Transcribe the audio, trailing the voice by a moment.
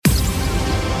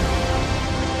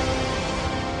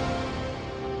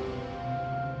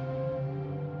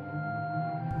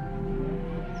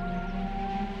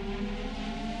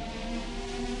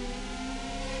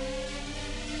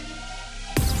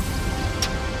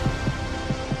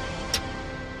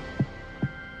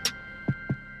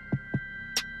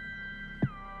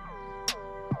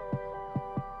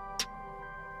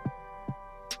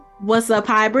What's up,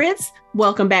 hybrids?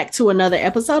 Welcome back to another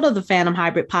episode of the Phantom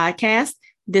Hybrid Podcast.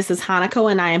 This is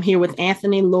Hanako, and I am here with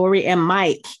Anthony, Lori, and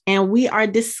Mike, and we are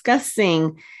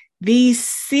discussing the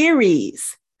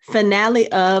series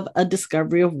finale of A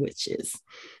Discovery of Witches.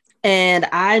 And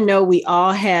I know we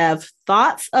all have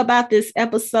thoughts about this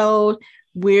episode.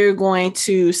 We're going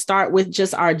to start with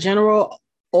just our general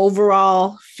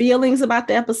overall feelings about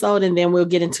the episode, and then we'll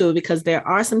get into it because there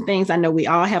are some things I know we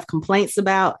all have complaints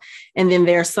about, and then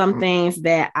there are some things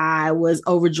that I was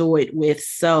overjoyed with.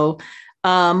 So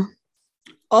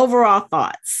overall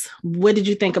thoughts, what did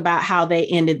you think about how they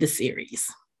ended the series?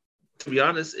 To be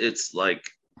honest, it's like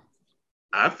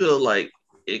I feel like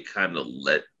it kind of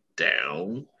let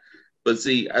down, but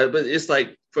but it's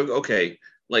like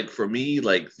for me,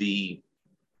 like the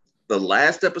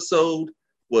last episode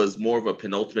was more of a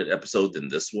penultimate episode than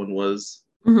this one was.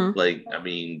 Mm-hmm. Like, I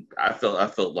mean, I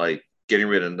felt like getting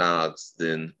rid of Nox,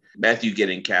 then Matthew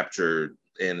getting captured,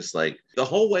 and it's like the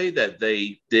whole way that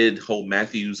they did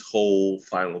Matthew's whole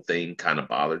final thing kind of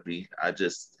bothered me. I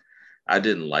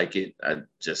didn't like it.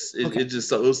 It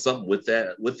was something with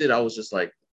that. With it, I was just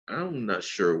like, I'm not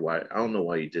sure why. I don't know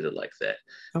why you did it like that.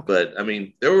 Okay. But I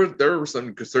mean, there were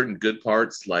some certain good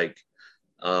parts. Like,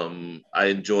 I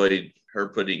enjoyed her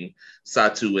putting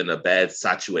Satu in a bad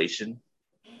situation.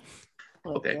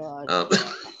 Okay.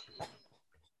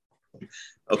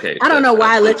 Okay. I don't know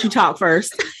why I let you talk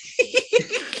first.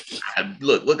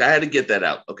 Look, I had to get that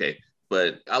out. Okay.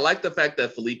 But I like the fact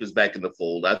that Philippe is back in the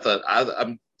fold. Not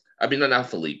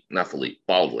Philippe,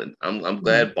 Baldwin. I'm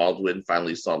glad Baldwin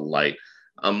finally saw the light.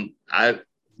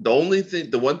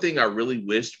 The one thing I really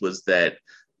wished was that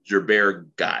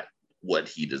Gerbert got what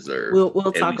he deserved.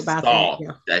 We'll talk about that.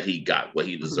 Yeah. That he got what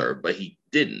he deserved, but he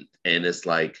didn't. And it's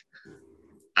like,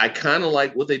 I kind of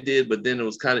like what they did, but then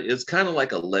it's kind of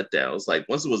like a letdown. It's like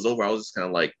once it was over, I was just kind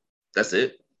of like, that's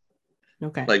it.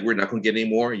 Okay. Like, we're not gonna get any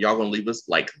more. Y'all gonna leave us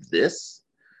like this?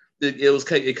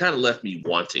 It kind of left me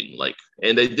wanting. Like,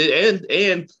 and they did,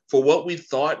 and for what we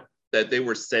thought that they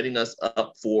were setting us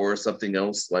up for something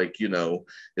else, like,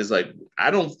 it's like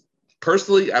I don't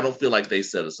feel like they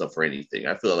set us up for anything.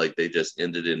 I feel like they just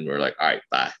ended it and were like, all right,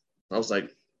 bye. I was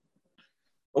like,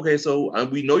 okay, so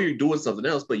we know you're doing something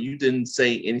else, but you didn't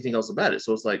say anything else about it.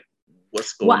 So it's like,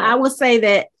 what's going on? Well, I would say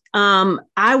that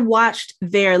I watched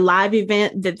their live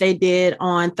event that they did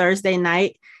on Thursday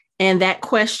night, and that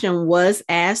question was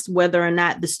asked whether or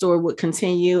not the story would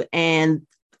continue. And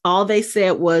all they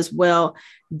said was, well,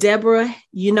 Deborah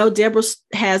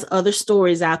has other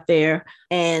stories out there.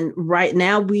 And right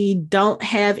now we don't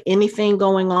have anything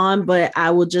going on, but I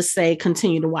will just say,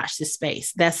 continue to watch this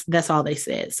space. That's all they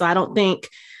said. So I don't think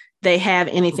they have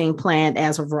anything planned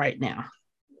as of right now.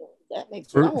 That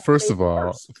makes First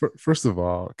of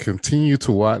all, continue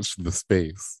to watch the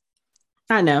space.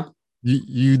 I know.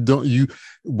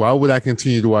 Why would I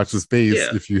continue to watch the space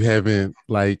if you haven't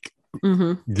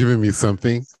given me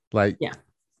something? Like, yeah.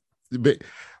 But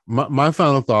my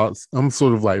final thoughts, I'm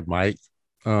sort of like Mike.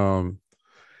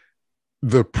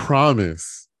 The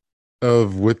promise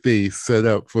of what they set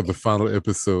up for the final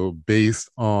episode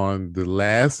based on the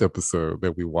last episode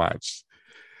that we watched,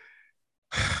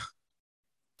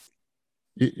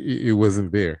 it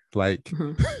wasn't there. Like,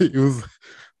 it was,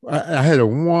 I had a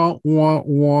wah, wah,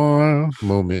 wah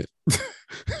moment.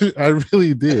 I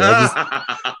really did. I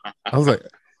was like,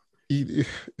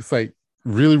 it's like,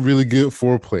 really, really good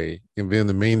foreplay, and then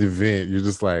the main event, you're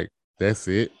just like, that's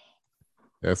it.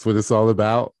 That's what it's all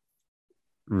about,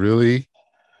 really.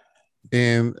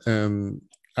 And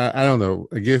I don't know.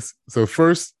 I guess so.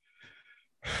 First,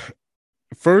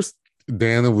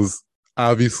 Dana was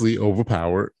obviously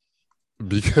overpowered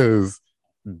because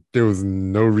there was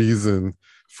no reason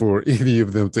for any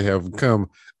of them to have come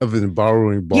other than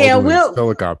borrowing Baldwin's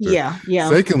helicopter. Yeah.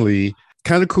 Secondly,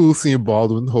 kind of cool seeing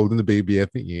Baldwin holding the baby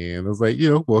at the end. I was like,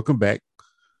 welcome back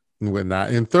and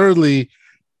whatnot. And thirdly,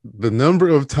 the number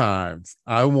of times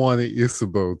I wanted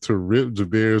Isabeau to rip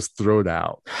Gerbert's throat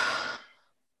out.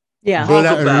 Yeah. But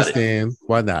I understand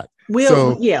why not.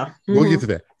 We'll get to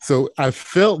that. So I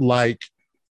felt like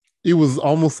it was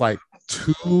almost like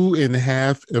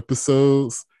 2.5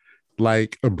 episodes,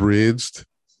 like abridged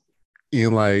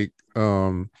in like,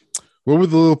 what were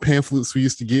the little pamphlets we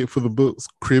used to get for the books?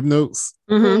 Crib notes?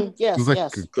 Mm-hmm. Yes,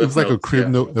 it was like a crib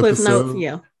note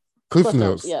episode. Cliff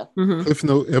notes. Yeah. Mm-hmm. Cliff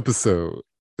note episode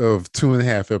of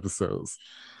 2.5 episodes.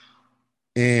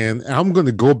 And I'm going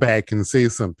to go back and say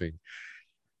something.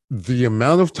 The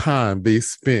amount of time they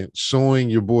spent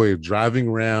showing your boy driving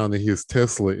around in his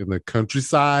Tesla in the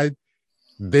countryside,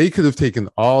 they could have taken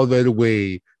all that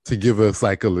away to give us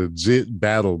like a legit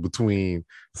battle between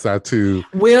Satu.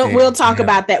 We'll talk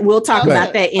about that. We'll talk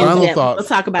about that in depth. We'll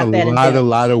talk about that in depth. A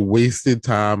lot of wasted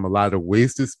time, a lot of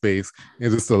wasted space,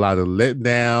 and just a lot of let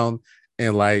down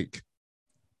and like,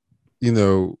 you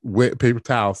know, wet paper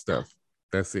towel stuff.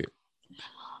 That's it.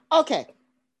 Okay.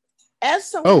 As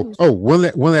someone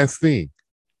one last thing.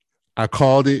 I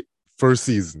called it first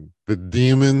season. The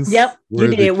demons. Yep,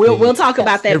 you did. We'll talk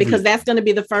about that because that's going to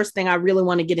be the first thing I really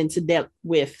want to get into depth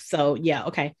with. So yeah,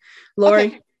 okay.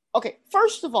 Lori? Okay.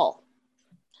 First of all,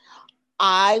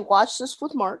 I watched this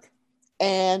with Mark,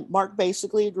 and Mark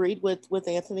basically agreed with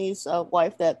Anthony's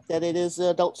wife that it is an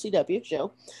adult CW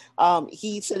show.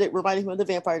 He said it reminded him of the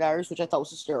Vampire Diaries, which I thought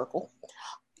was hysterical.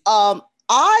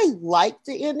 I liked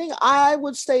the ending. I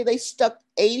would say they stuck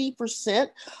 80%.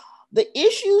 The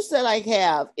issues that I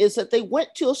have is that they went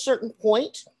to a certain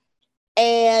point,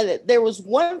 and there was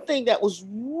one thing that was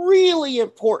really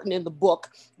important in the book,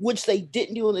 which they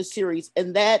didn't do in the series,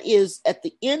 and that is at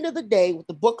the end of the day with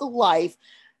the Book of Life,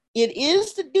 it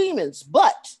is the demons,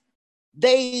 but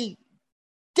they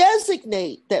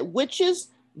designate that witches,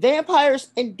 vampires,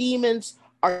 and demons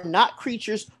are not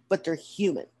creatures, but they're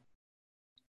human.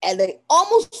 And they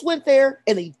almost went there,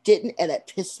 and they didn't, and it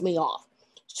pissed me off.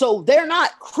 So they're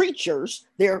not creatures,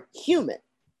 they're human.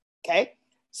 Okay.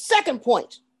 Second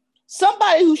point,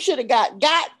 somebody who should have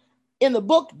got in the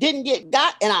book didn't get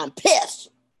got, and I'm pissed.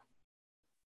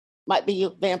 Might be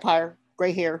a vampire,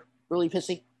 gray hair, really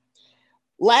pissy.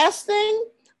 Last thing,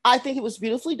 I think it was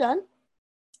beautifully done.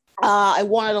 I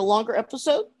wanted a longer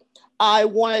episode. I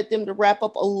wanted them to wrap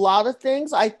up a lot of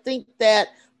things. I think that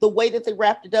the way that they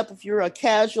wrapped it up, if you're a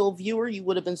casual viewer, you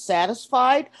would have been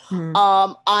satisfied.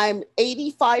 Mm-hmm. I'm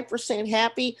 85%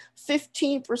 happy,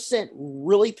 15%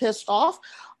 really pissed off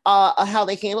how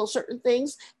they handle certain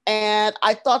things. And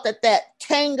I thought that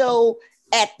tango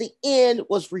at the end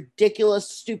was ridiculous,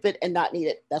 stupid, and not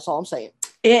needed. That's all I'm saying.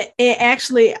 It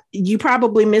actually, you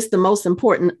probably missed the most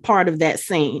important part of that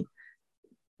scene,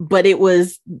 but it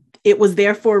was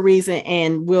there for a reason,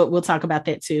 and we'll talk about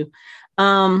that too.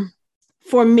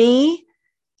 For me,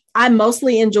 I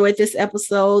mostly enjoyed this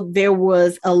episode. There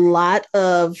was a lot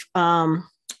of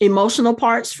emotional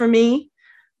parts for me,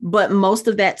 but most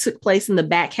of that took place in the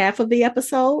back half of the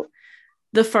episode.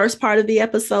 The first part of the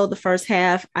episode, the first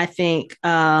half, I think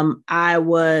I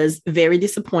was very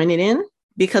disappointed in,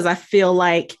 because I feel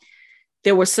like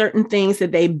there were certain things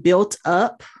that they built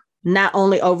up, not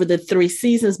only over the 3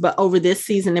 seasons, but over this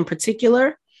season in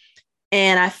particular.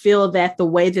 And I feel that the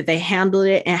way that they handled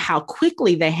it and how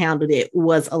quickly they handled it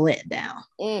was a letdown.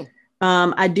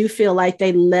 I do feel like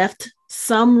they left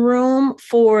some room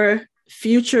for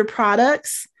future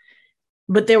products,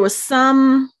 but there were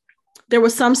some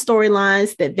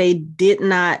storylines that they did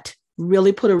not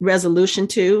really put a resolution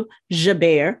to.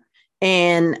 Jabert,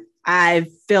 and I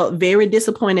felt very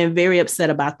disappointed and very upset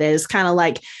about that. It's kind of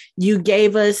like you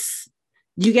gave us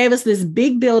this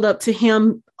big build up to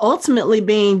him ultimately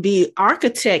being the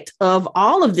architect of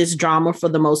all of this drama for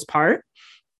the most part.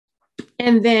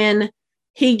 And then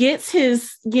he gets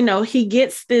this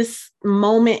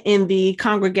moment in the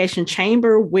congregation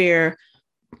chamber where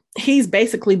he's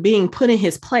basically being put in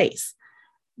his place.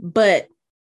 But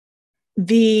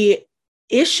the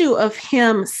issue of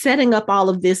him setting up all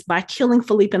of this by killing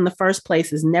Philippe in the first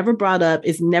place is never brought up,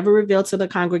 is never revealed to the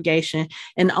congregation.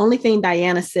 And the only thing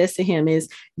Diana says to him is,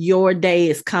 your day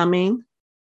is coming.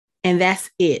 And that's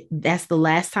it. That's the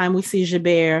last time we see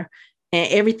Jabert.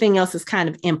 And everything else is kind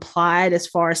of implied as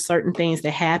far as certain things that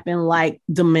happen, like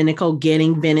Domenico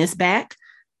getting Venice back.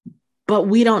 But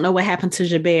we don't know what happened to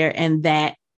Jabert, and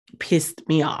that pissed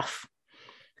me off.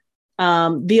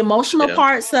 The emotional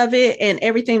parts of it and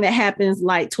everything that happens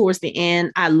like towards the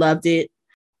end, I loved it.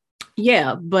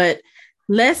 Yeah, but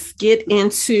let's get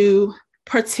into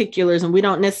particulars, and we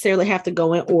don't necessarily have to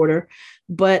go in order,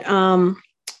 but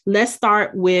let's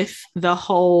start with the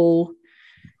whole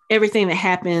everything that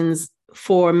happens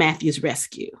for Matthew's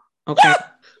rescue. Okay.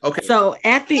 Okay. So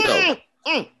at the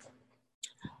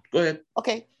Go ahead.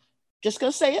 Okay. Just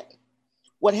gonna say it.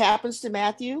 What happens to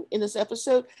Matthew in this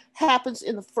episode happens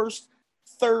in the first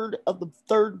third of the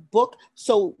third book.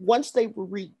 So once they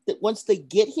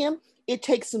get him, it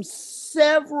takes him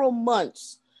several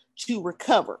months to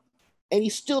recover, and he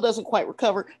still doesn't quite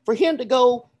recover. For him to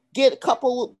go get a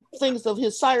couple things of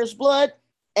his sire's blood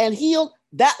and heal,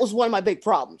 that was one of my big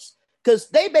problems, because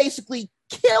they basically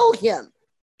kill him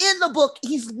in the book.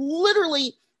 He's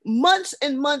literally months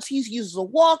and months. He uses a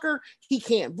walker. He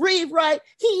can't breathe right.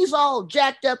 He's all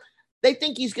jacked up. They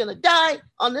think he's going to die.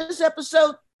 On this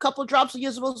episode, couple drops of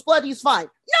Yzabel's blood, he's fine.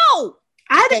 No!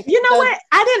 You know what?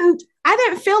 I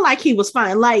didn't feel like he was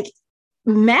fine. Like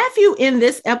Matthew in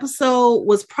this episode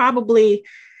was probably,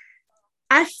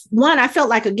 I felt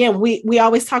like, again, we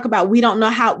always talk about, we don't know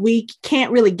how, we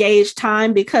can't really gauge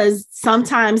time, because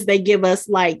sometimes they give us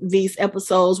like these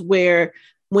episodes where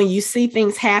when you see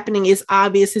things happening, it's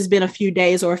obvious it's been a few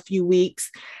days or a few weeks.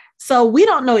 So we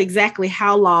don't know exactly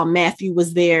how long Matthew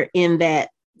was there in that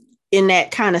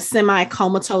kind of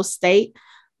semi-comatose state.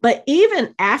 But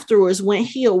even afterwards, when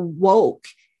he awoke,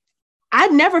 I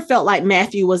never felt like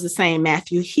Matthew was the same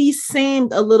Matthew. He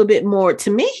seemed a little bit more, to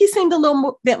me, he seemed a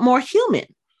little bit more human.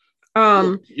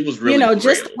 He was really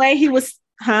just the way he was,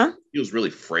 He was really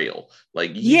frail.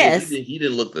 Like he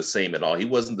didn't look the same at all. He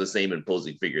wasn't the same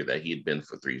imposing figure that he had been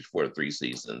for three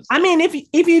seasons. I mean, if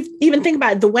you even think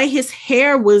about it, the way his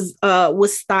hair was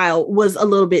styled was a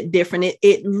little bit different.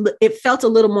 It felt a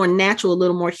little more natural, a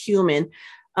little more human.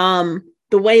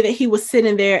 The way that he was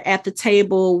sitting there at the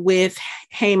table with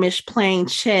Hamish playing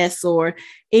chess, or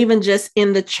even just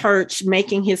in the church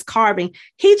making his carving,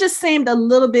 he just seemed a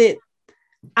little bit,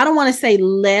 I don't want to say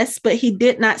less, but he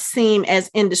did not seem as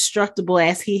indestructible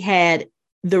as he had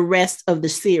the rest of the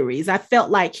series. I felt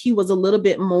like he was a little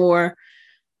bit more,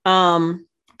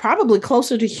 probably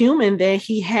closer to human than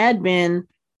he had been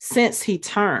since he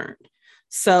turned.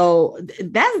 So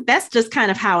that's just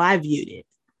kind of how I viewed it.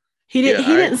 He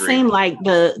didn't seem like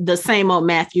the same old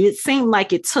Matthew. It seemed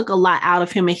like it took a lot out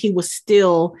of him, and he was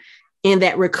still in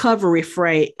that recovery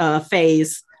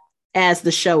phase as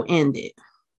the show ended.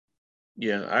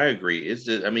 Yeah, I agree. It's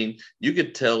just, I mean, you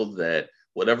could tell that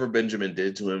whatever Benjamin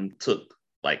did to him took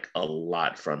like a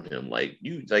lot from him. Like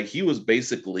he was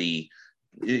basically,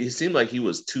 it seemed like he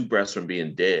was two breaths from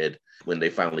being dead when they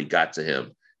finally got to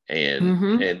him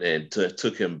and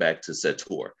took him back to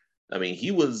Setor. I mean,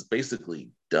 he was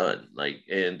basically done. Like,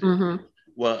 and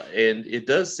it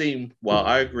does seem, while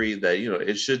I agree that,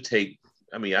 it should take,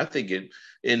 I mean, I think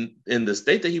in the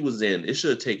state that he was in, it should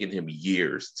have taken him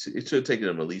years. It should have taken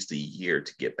him at least a year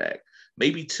to get back,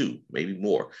 maybe 2, maybe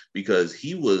more, because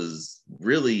he wasn't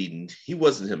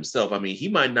himself. I mean, he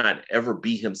might not ever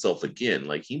be himself again.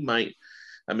 Like he might,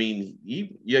 I mean,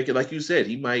 like you said,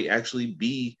 he might actually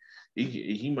be,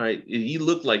 he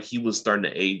looked like he was starting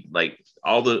to age, like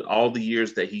all the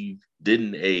years that he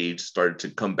didn't age started to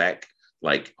come back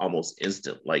like almost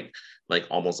instant, like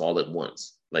almost all at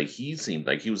once. Like he seemed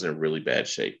like he was in really bad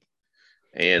shape.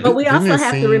 But we also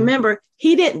have to remember,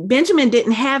 Benjamin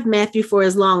didn't have Matthew for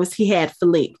as long as he had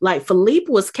Philippe. Like Philippe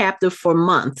was captive for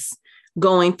months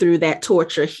going through that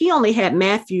torture. He only had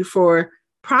Matthew for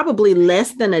probably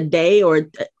less than a day or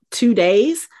 2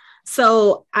 days.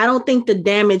 So I don't think the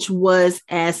damage was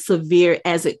as severe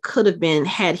as it could have been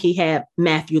had he had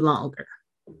Matthew longer.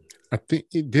 I think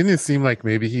it didn't seem like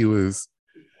maybe he was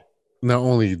not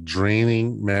only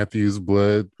draining Matthew's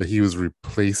blood, but he was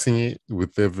replacing it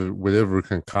with whatever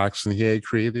concoction he had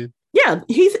created. Yeah,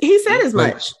 he said as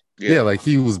much. Yeah, like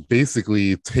he was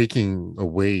basically taking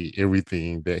away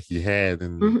everything that he had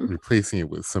and replacing it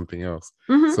with something else.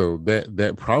 So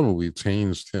that probably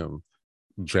changed him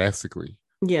drastically.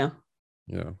 Yeah.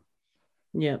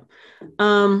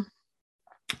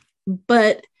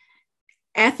 But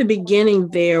at the beginning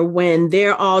there, when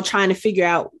they're all trying to figure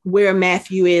out where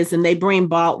Matthew is and they bring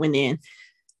Baldwin in,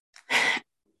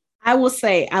 I will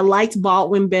say I liked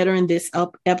Baldwin better in this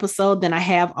episode than I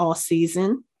have all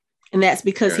season. And that's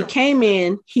because he came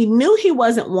in, he knew he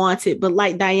wasn't wanted, but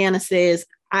like Diana says,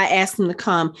 I asked him to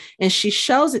come, and she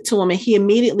shows it to him, and he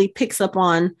immediately picks up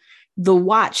on the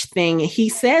watch thing. And he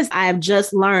says, I have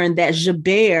just learned that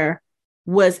Jabert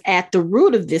was at the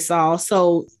root of this all.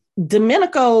 So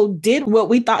Domenico did what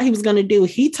we thought he was going to do.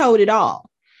 He told it all.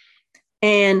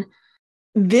 And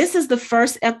this is the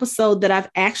first episode that I've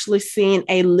actually seen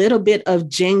a little bit of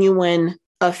genuine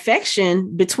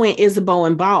affection between Isabeau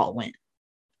and Baldwin.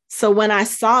 So when I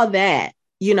saw that,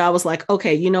 I was like,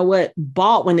 okay, you know what?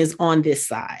 Baldwin is on this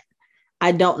side.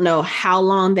 I don't know how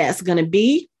long that's going to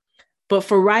be, but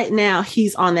for right now,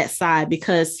 he's on that side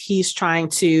because he's trying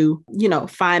to,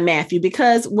 find Matthew,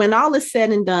 because when all is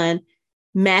said and done,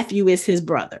 Matthew is his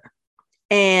brother.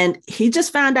 And he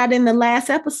just found out in the last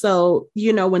episode,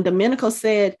 when Domenico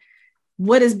said,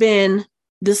 what has been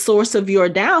the source of your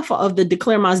downfall, of the de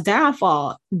Clermont's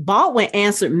downfall? Baldwin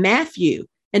answered Matthew.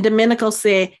 And Domenico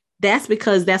said, that's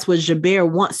because that's what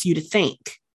Jabert wants you to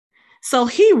think. So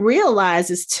he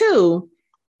realizes too,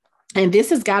 and this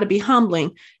has got to be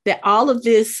humbling, that all of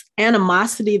this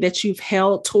animosity that you've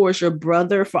held towards your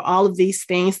brother for all of these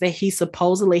things that he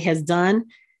supposedly has done,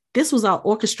 this was all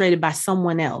orchestrated by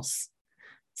someone else,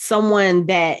 someone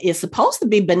that is supposed to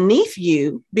be beneath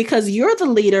you because you're the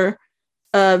leader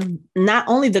of not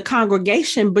only the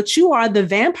congregation, but you are the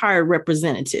vampire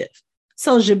representative.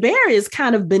 So Jabert is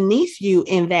kind of beneath you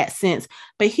in that sense,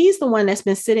 but he's the one that's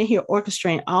been sitting here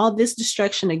orchestrating all this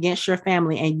destruction against your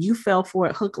family, and you fell for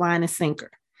it hook, line, and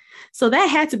sinker. So that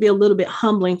had to be a little bit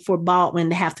humbling for Baldwin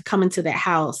to have to come into that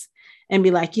house and be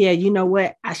like, yeah, you know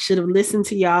what? I should have listened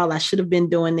to y'all. I should have been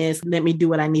doing this. Let me do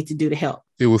what I need to do to help.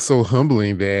 It was so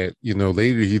humbling that,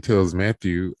 later he tells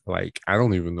Matthew, like, I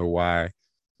don't even know why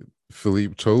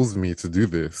Philippe chose me to do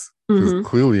this, because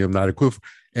clearly I'm not equipped.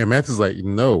 And Matthew's like,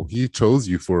 no, he chose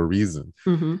you for a reason.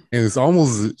 And it's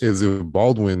almost as if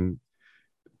Baldwin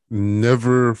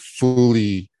never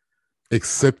fully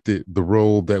accepted the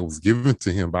role that was given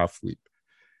to him by Philippe.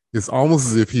 It's almost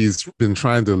as if he's been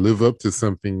trying to live up to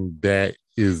something that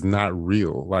is not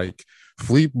real. Like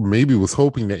Philippe maybe was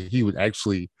hoping that he would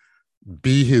actually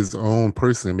be his own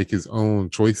person and make his own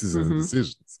choices and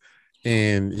decisions.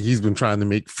 And he's been trying to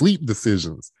make Philippe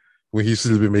decisions when he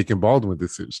should have been making Baldwin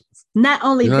decisions. Not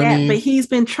only that, but he's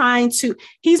been trying to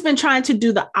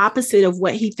do the opposite of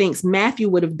what he thinks Matthew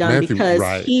would have done,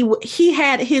 because he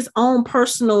had his own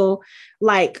personal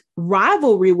like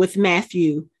rivalry with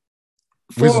Matthew,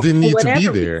 which didn't need to be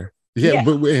there.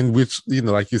 But in which,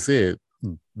 like you said,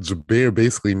 Jabert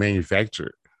basically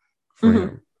manufactured for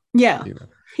him. Yeah.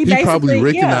 He probably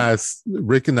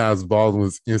recognized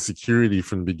Baldwin's insecurity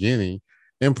from the beginning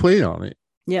and played on it.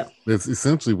 Yeah. That's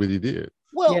essentially what he did.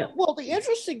 Well, the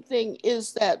interesting thing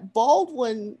is that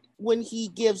Baldwin, when he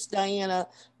gives Diana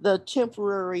the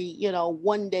temporary,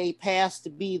 one-day pass to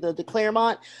be the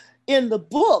Claremont, in the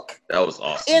book, that was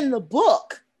awesome. In the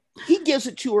book, he gives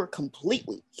it to her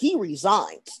completely. He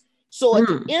resigns. So at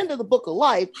the end of the Book of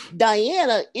Life,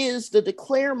 Diana is the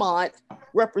Claremont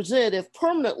representative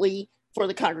permanently for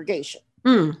the congregation.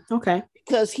 Okay.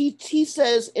 Because he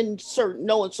says in certain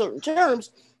terms,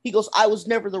 he goes, I was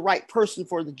never the right person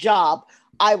for the job.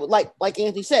 I would like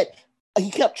Anthony said,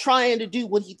 he kept trying to do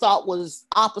what he thought was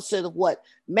opposite of what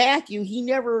Matthew. He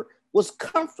never was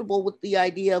comfortable with the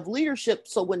idea of leadership.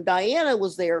 So when Diana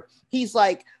was there, he's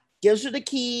like, gives her the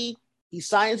key. He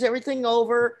signs everything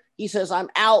over. He says, I'm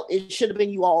out. It should have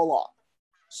been you all along.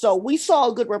 So we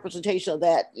saw a good representation of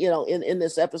that, in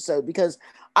this episode, because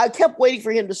I kept waiting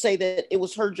for him to say that it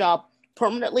was her job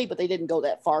permanently, but they didn't go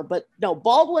that far. But no,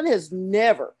 Baldwin has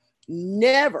never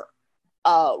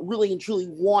really and truly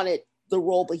wanted the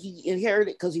role, but he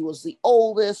inherited because he was the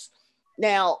oldest.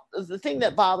 Now, the thing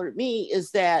that bothered me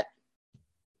is that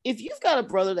if you've got a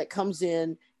brother that comes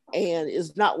in and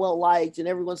is not well liked and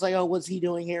everyone's like, oh, what's he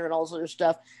doing here and all this other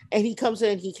stuff, and he comes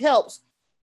in and he helps,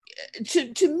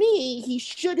 to me, he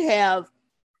should have,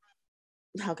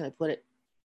 how can I put it,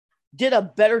 did a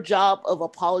better job of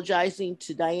apologizing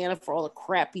to Diana for all the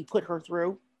crap he put her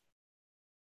through.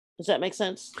 Does that make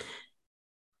sense?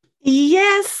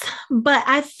 Yes, but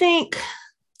I think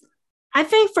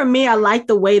for me, I like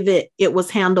the way that it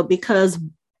was handled, because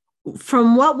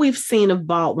from what we've seen of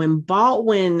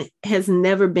Baldwin has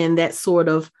never been that sort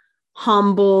of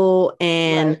humble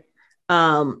and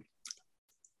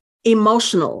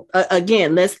emotional.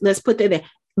 Again, let's put that there.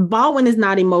 Baldwin is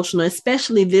not emotional,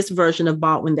 especially this version of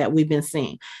Baldwin that we've been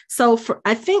seeing. So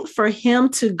I think for him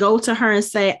to go to her and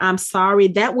say, I'm sorry,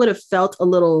 that would have felt a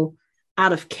little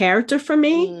out of character for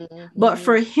me. But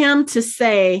for him to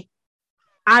say,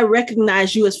 I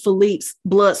recognize you as Philippe's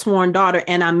blood sworn daughter,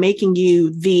 and I'm making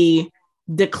you the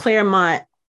Claremont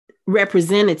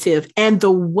representative, and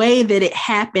the way that it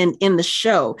happened in the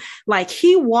show, like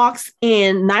he walks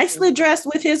in nicely dressed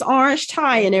with his orange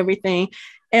tie and everything.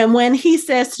 And when he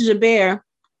says to Jabert,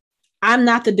 I'm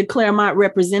not the Claremont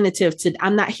representative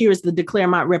I'm not here as the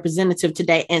Claremont representative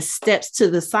today, and steps to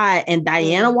the side and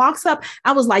Diana walks up,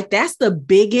 I was like, that's the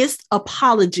biggest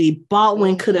apology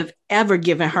Baldwin could have ever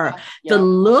given her. The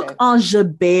look on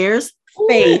Jabert's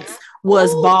face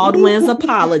was Baldwin's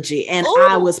apology, and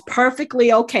I was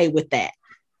perfectly okay with that.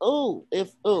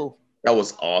 That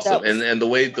was awesome. And the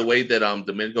way that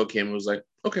Domenico came and was like,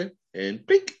 okay, and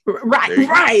bink.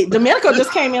 Right. Domenico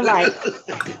just came in like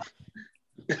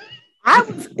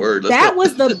that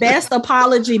was the best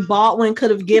apology Baldwin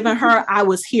could have given her. I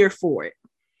was here for it.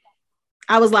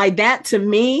 I was like, that to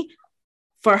me,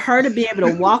 for her to be able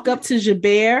to walk up to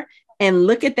Jabert and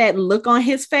look at that look on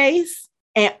his face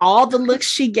and all the looks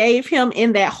she gave him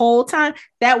in that whole time,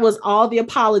 that was all the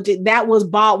apology. That was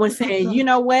Baldwin saying, you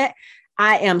know what?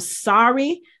 I am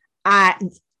sorry.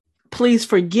 Please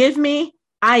forgive me.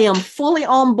 I am fully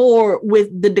on board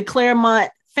with the Claremont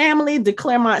family, the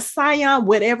Claremont scion,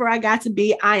 whatever I got to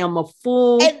be. I am a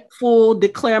full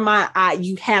Claremont.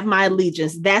 You have my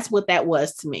allegiance. That's what that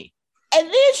was to me. And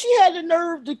then she had the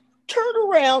nerve Turn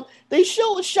around. They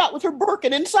show a shot with her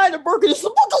Birkin. Inside the Birkin is the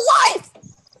Book of Life.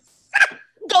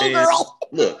 Go, And girl.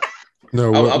 Look,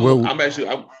 No,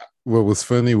 I'm what was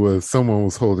funny was someone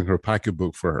was holding her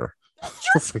pocketbook for her.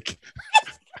 It's like,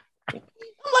 I'm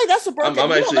like, that's a Birkin. You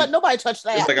don't let nobody touch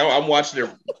that. It's like I'm watching it.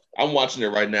 I'm watching it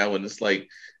right now, and it's like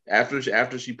after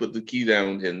she put the key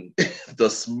down, and the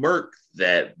smirk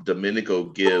that Domenico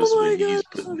gives when he's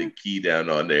putting the key down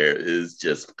on there is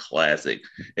just classic.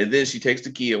 And then she takes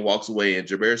the key and walks away, and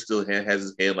Jabber still has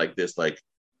his hand like this, like,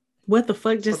 what the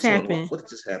fuck just happened? What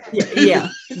just happened? Yeah.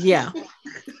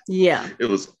 It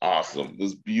was awesome. It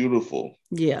was beautiful.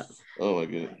 Yeah. Oh my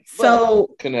goodness. So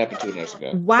couldn't happen to a nicer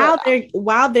guy.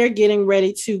 While they're getting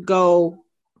ready to go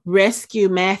rescue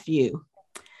Matthew,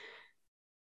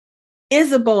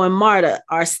 Isabeau and Marta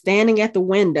are standing at the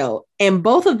window, and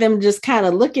both of them just kind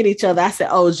of look at each other. I said,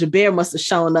 "Oh, Jabber must have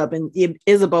shown up," and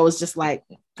Isabeau is just like,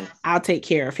 "I'll take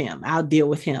care of him. I'll deal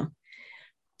with him."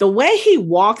 The way he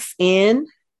walks in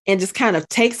and just kind of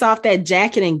takes off that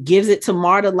jacket and gives it to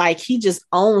Marta, like he just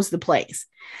owns the place.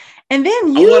 And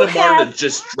then I wanted Marta to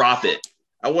just drop it.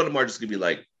 I wanted Marta just to be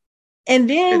like, and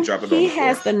then he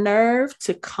has the nerve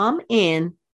to come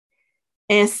in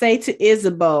and say to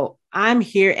Isabeau, "I'm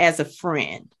here as a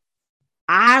friend."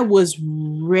 I was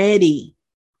ready.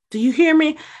 Do you hear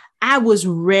me? I was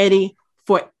ready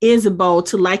for Isabeau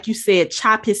to, like you said,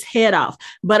 chop his head off.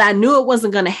 But I knew it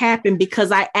wasn't going to happen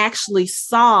because I actually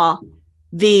saw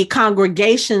the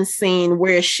congregation scene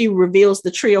where she reveals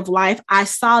the tree of life. I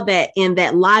saw that in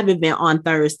that live event on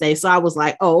Thursday. So I was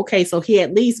like, oh, okay. So he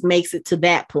at least makes it to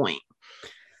that point.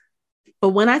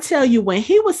 But when I tell you, when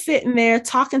he was sitting there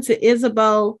talking to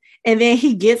Isabeau, and then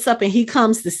he gets up and he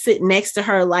comes to sit next to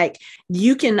her, like,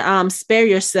 you can spare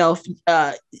yourself,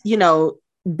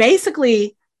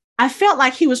 basically, I felt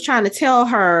like he was trying to tell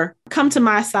her, come to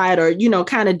my side, or,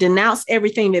 kind of denounce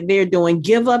everything that they're doing.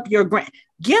 Give up your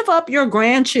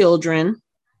grandchildren,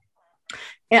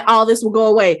 and all this will go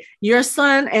away. Your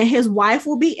son and his wife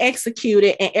will be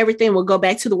executed, and everything will go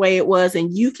back to the way it was,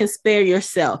 and you can spare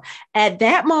yourself. At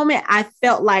that moment, I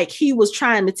felt like he was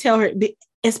trying to tell her,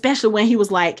 especially when he was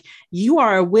like, you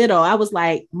are a widow. I was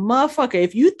like, motherfucker,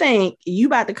 if you think you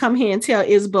about to come here and tell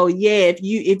Isabeau, if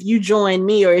you join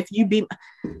me, or if you be,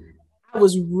 I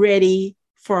was ready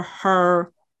for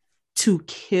her to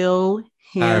kill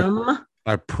him.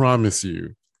 I promise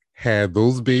you, had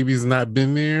those babies not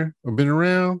been there or been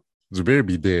around, Jabber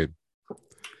be dead.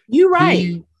 You're right.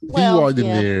 He walked in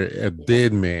there a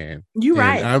dead man. You're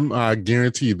right. I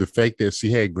guarantee you, the fact that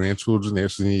she had grandchildren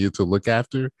that she needed to look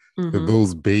after, that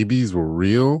those babies were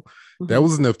real, that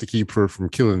was enough to keep her from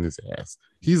killing his ass.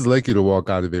 He's lucky to walk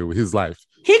out of there with his life.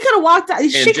 He could have walked out.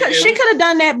 She could have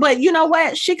done that, but you know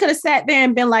what? She could have sat there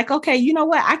and been like, okay, you know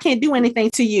what? I can't do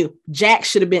anything to you. Jack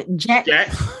should have been Jack.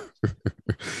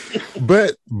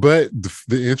 But the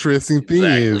interesting thing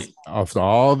is, after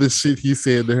all this shit he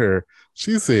said to her,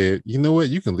 she said, you know what?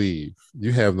 You can leave.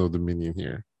 You have no dominion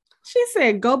here. She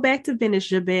said, go back to Venice,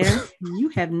 Jabber. You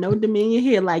have no dominion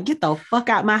here. Like, get the fuck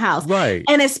out my house. Right.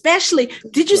 And especially,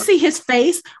 did you see his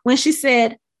face when she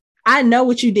said, I know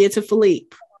what you did to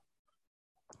Philippe?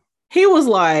 He was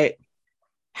like,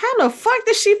 how the fuck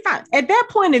did she find? At that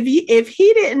point, if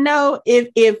he didn't know,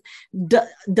 if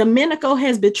Domenico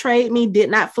has betrayed me, did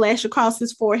not flash across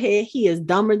his forehead, he is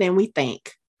dumber than we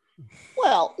think.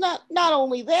 Well, not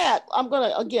only that, I'm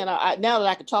gonna again. Now that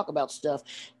I can talk about stuff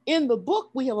in the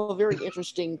book, we have a very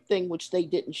interesting thing which they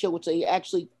didn't show, which they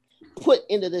actually put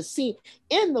into this scene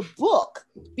in the book.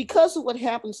 Because of what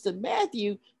happens to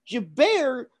Matthew,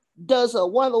 Jabber does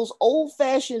one of those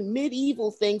old-fashioned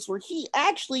medieval things where he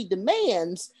actually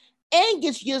demands and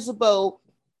gets Isabeau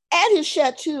at his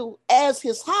chateau as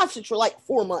his hostage for like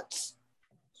 4 months.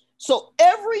 So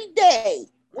every day,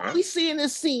 what we see in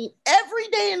this scene, every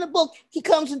day in the book, he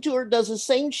comes into her, does the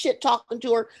same shit, talking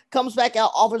to her, comes back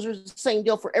out, offers her the same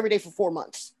deal for every day for 4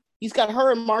 months. He's got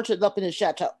her and Marta up in his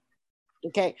chateau.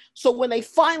 Okay, so when they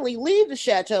finally leave the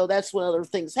chateau, that's when other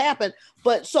things happen.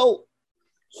 But so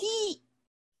he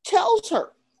tells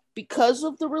her, because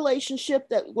of the relationship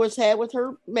that was had with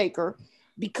her maker,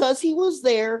 because he was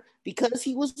there, because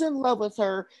he was in love with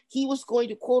her, he was going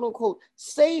to quote unquote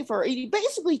save her. And he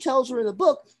basically tells her in the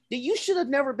book that you should have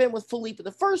never been with Philippe in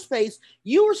the first place.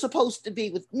 You were supposed to be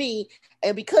with me.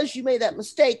 And because you made that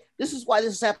mistake, this is why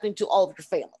this is happening to all of your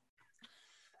family.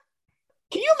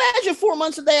 Can you imagine 4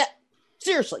 months of that?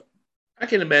 Seriously. I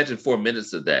can imagine 4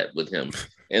 minutes of that with him.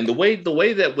 And the way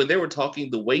that when they were talking,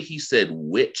 the way he said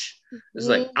witch, it's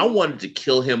like, I wanted to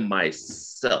kill him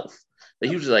myself. Like,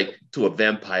 he was like, to a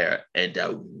vampire and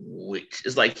a witch.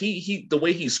 It's like he the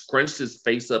way he scrunched his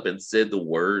face up and said the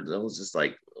word, I was just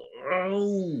like,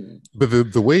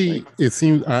 But the way it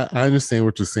seemed, I understand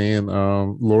what you're saying,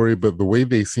 Lori, but the way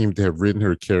they seem to have written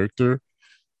her character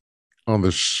on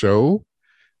the show,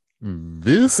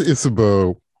 this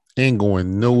Isabeau ain't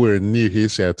going nowhere near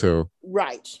his chateau.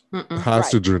 Right.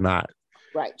 Hostage or not.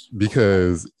 Right.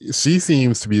 Because she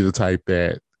seems to be the type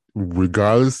that,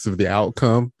 regardless of the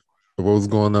outcome of what was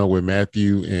going on with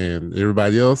Matthew and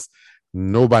everybody else,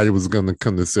 nobody was going to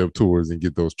come to Sept Tours and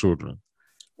get those children.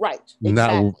 Right.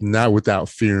 Exactly. Not without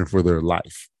fearing for their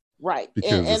life. Right.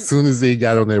 Because as soon as they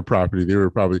got on their property, they were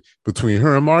probably, between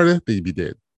her and Marta, they'd be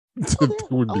dead.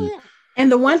 Yeah.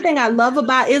 And the one thing I love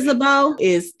about Isabeau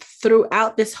is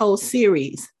throughout this whole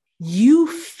series, you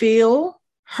feel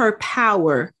her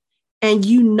power and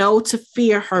you know to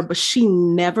fear her, but she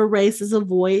never raises a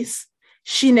voice.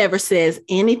 She never says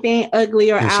anything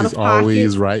ugly or out of pocket.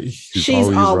 Always right. She's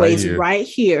always right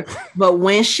here. But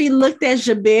when she looked at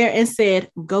Gerbert and said,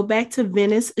 "Go back to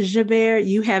Venice, Gerbert,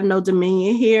 you have no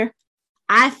dominion here,"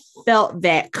 I felt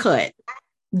that cut.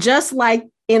 Just like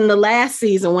in the last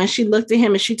season, when she looked at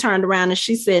him and she turned around and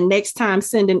she said, "Next time,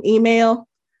 send an email."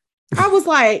 I was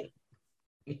like,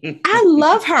 I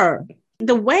love her.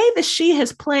 The way that she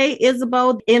has played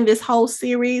Isabeau in this whole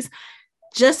series,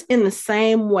 just in the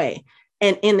same way.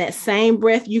 And in that same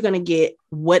breath, you're going to get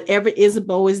whatever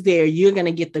Isabeau is there. You're going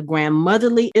to get the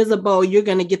grandmotherly Isabeau. You're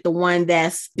going to get the one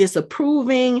that's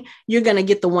disapproving. You're going to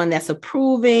get the one that's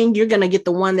approving. You're going to get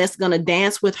the one that's going to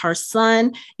dance with her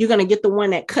son. You're going to get the one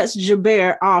that cuts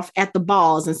Gerbert off at the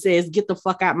balls and says, "Get the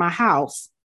fuck out my house,"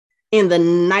 in the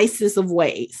nicest of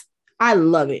ways. I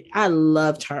love it. I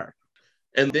loved her.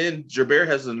 And then Gerbert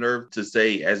has the nerve to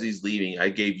say, as he's leaving, "I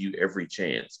gave you every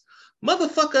chance."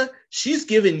 Motherfucker, she's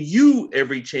giving you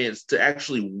every chance to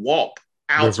actually walk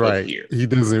out That's right. of here. He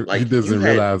doesn't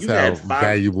realize how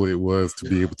valuable it was to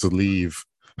be able to leave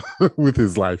with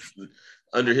his life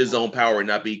under his own power and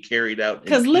not be carried out.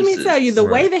 Because let me tell you, the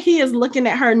way that he is looking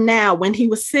at her now, when he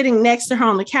was sitting next to her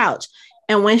on the couch,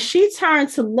 and when she turned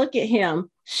to look at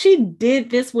him, she did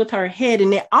this with her head.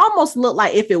 And it almost looked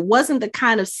like, if it wasn't the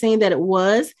kind of scene that it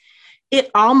was, it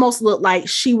almost looked like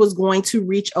she was going to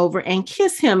reach over and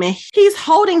kiss him. And he's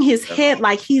holding his head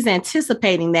like he's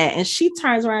anticipating that. And she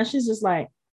turns around, she's just like,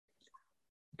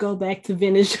 "Go back to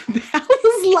Venice." I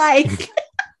was like...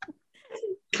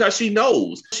 Because she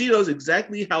knows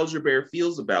exactly how Gerbert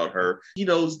feels about her. He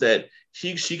knows that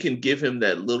she can give him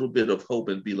that little bit of hope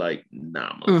and be like,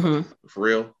 "Nah, for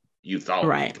real, you thought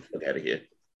right. Get the fuck out of here."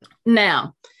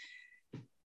 Now,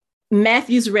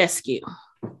 Matthew's rescue.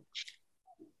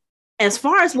 As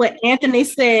far as what Anthony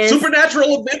says,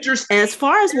 supernatural adventures. As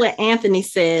far as what Anthony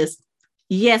says,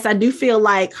 yes, I do feel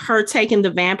like her taking the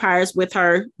vampires with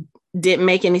her didn't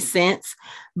make any sense.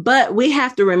 But we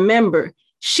have to remember,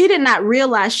 she did not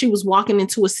realize she was walking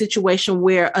into a situation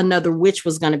where another witch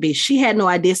was going to be. She had no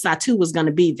idea Satu was going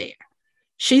to be there.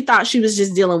 She thought she was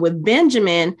just dealing with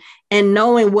Benjamin, and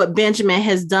knowing what Benjamin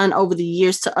has done over the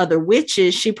years to other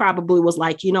witches, she probably was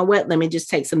like, "You know what? Let me just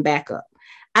take some backup."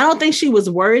 I don't think she was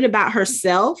worried about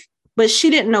herself, but she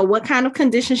didn't know what kind of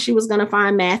condition she was going to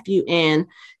find Matthew in.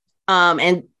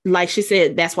 And like she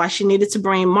said, that's why she needed to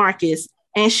bring Marcus,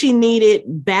 and she needed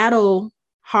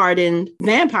battle-hardened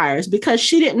vampires because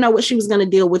she didn't know what she was going to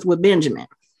deal with Benjamin.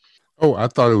 Oh, I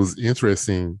thought it was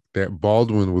interesting that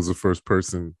Baldwin was the first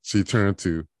person she turned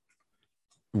to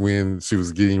when she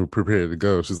was getting prepared to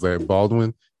go. She's like,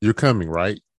 "Baldwin, you're coming,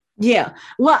 right?" Yeah.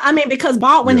 Well, I mean, because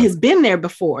Baldwin has been there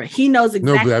before. He knows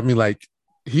exactly. No, but I mean, like,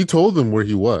 he told them where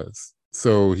he was.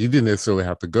 So he didn't necessarily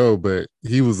have to go, but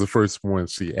he was the first one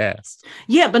she asked.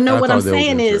 Yeah, but no, what I'm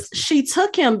saying is she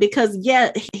took him because,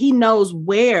 yeah, he knows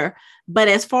where. But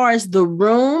as far as the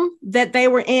room that they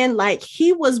were in, like,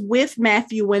 he was with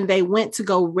Matthew when they went to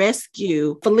go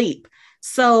rescue Philippe.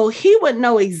 So he would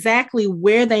know exactly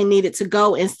where they needed to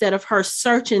go instead of her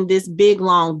searching this big,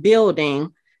 long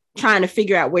building trying to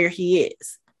figure out where he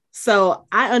is. So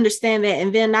I understand that.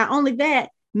 And then not only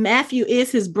that, Matthew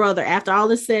is his brother. After all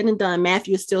is said and done,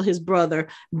 Matthew is still his brother.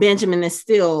 Benjamin is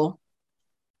still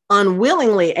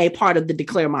unwillingly a part of the de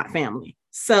Clermont family.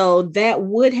 So that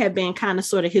would have been kind of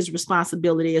sort of his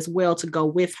responsibility as well to go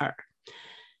with her.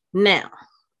 Now,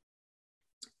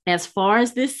 as far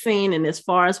as this scene and as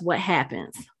far as what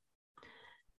happens,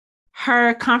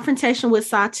 her confrontation with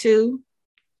Satu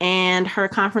and her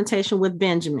confrontation with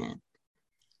Benjamin,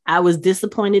 I was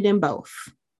disappointed in both.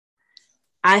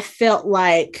 I felt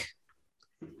like,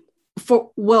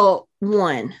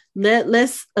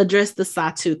 let's address the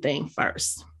Satu thing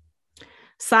first.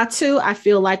 Satu, I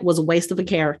feel like, was a waste of a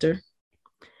character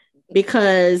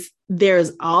because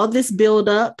there's all this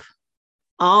buildup,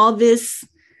 all this,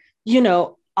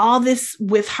 all this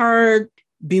with her,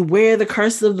 beware the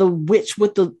curse of the witch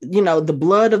with the, the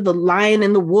blood of the lion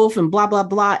and the wolf and blah, blah,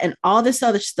 blah, and all this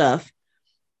other stuff.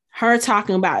 Her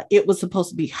talking about it was supposed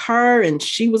to be her and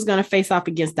she was going to face off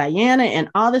against Diana and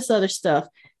all this other stuff.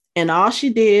 And all she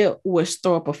did was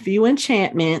throw up a few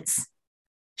enchantments.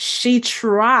 She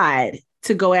tried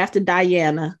to go after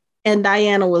Diana, and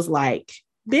Diana was like,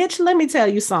 bitch, let me tell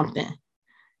you something.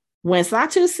 When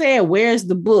Satu said, where's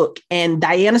the book? And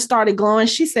Diana started glowing,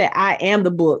 she said, I am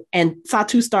the book. And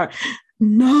Satu started,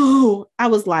 no. I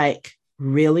was like,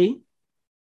 really?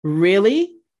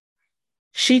 Really?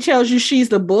 She tells you she's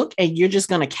the book and you're just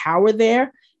going to cower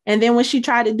there? And then when she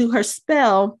tried to do her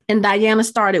spell and Diana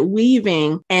started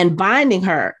weaving and binding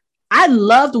her, I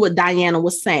loved what Diana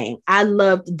was saying. I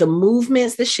loved the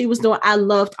movements that she was doing. I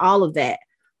loved all of that.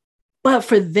 But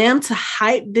for them to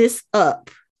hype this up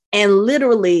and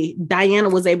literally Diana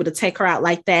was able to take her out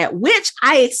like that, which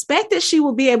I expected she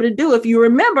would be able to do. If you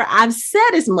remember, I've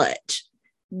said as much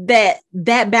that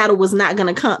battle was not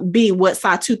going to be what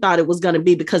Satu thought it was going to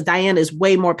be because Diana is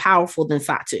way more powerful than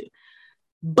Satu.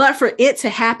 But for it to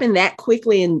happen that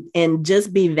quickly and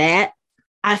just be that,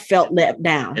 I felt let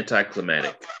down.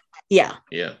 Anticlimactic. Yeah.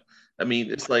 Yeah. I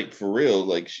mean, it's like for real.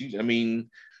 Like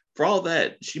for all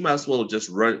that, she might as well just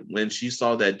run. When she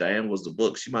saw that Diana was the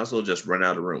book, she might as well just run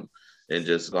out of the room and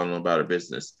just gone on about her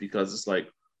business because it's like,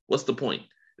 what's the point?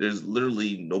 There's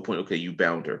literally no point. Okay, you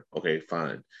bound her. Okay,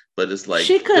 fine. But it's like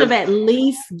she could have at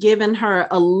least given her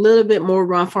a little bit more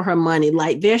run for her money.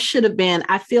 Like there should have been,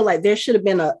 I feel like there should have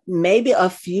been maybe a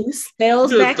few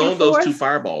spells back and forth. Those 2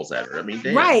 fireballs at her. I mean,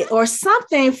 damn. Right, or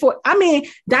something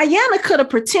Diana could have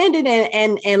pretended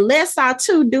and let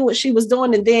Satu do what she was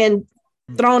doing and then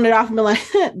thrown it off and be like,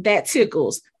 that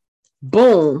tickles.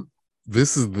 Boom.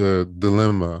 This is the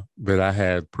dilemma that I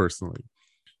had personally.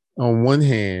 On one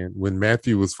hand, when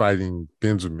Matthew was fighting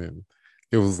Benjamin,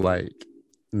 it was like,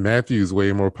 Matthew's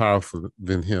way more powerful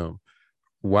than him.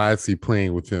 Why is he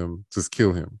playing with him? Just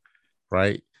kill him,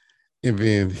 right? And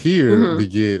then here we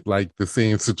get like the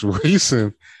same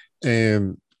situation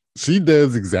and she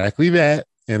does exactly that.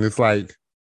 And it's like,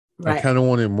 right. I kind of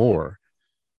wanted more,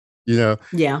 Yeah.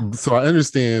 So I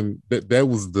understand that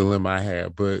was the dilemma I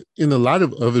had. But in a lot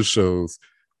of other shows,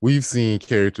 we've seen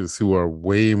characters who are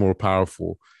way more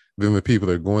powerful than the people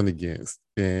they're going against.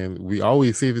 And we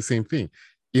always say the same thing.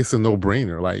 It's a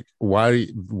no-brainer. Like,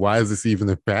 why is this even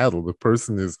a battle? The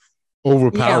person is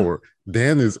overpowered. Yeah.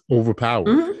 Dan is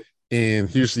overpowered. And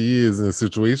here she is in a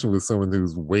situation with someone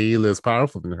who's way less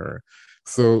powerful than her.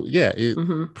 So, yeah, it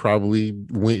probably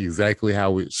went exactly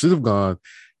how it should have gone.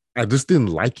 I just didn't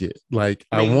like it. Like,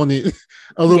 I wanted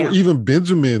a little, even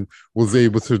Benjamin was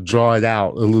able to draw it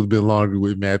out a little bit longer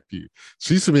with Matthew.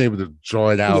 She should be able to draw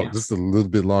it out just a little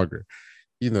bit longer.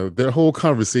 Their whole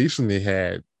conversation they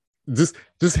had, just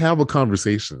have a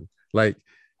conversation. Like,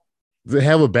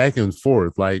 have a back and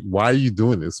forth. Like, why are you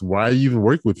doing this? Why are you even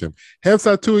working with him? Have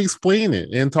Satu explain it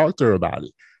and talk to her about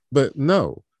it. But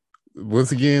no,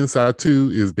 once again,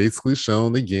 Satu is basically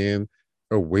shown again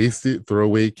a wasted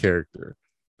throwaway character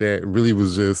that really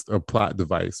was just a plot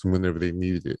device whenever they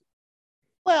needed it.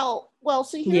 Well,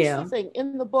 see, here's the thing.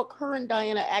 In the book, her and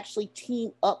Diana actually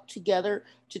team up together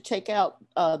to take out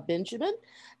Benjamin.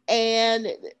 And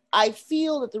I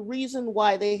feel that the reason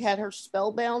why they had her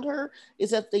spellbound her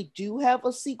is that they do have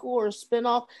a sequel or a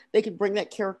spinoff, they can bring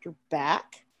that character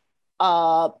back.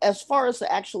 As far as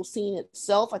the actual scene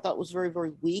itself, I thought it was very,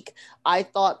 very weak. I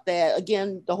thought that,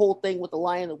 again, the whole thing with the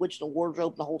Lion, the Witch, and the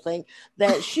Wardrobe, the whole thing,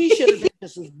 that she should have been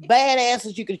just as badass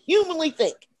as you could humanly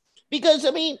think. Because,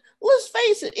 I mean, let's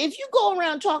face it, if you go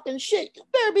around talking shit, you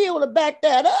better be able to back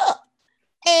that up.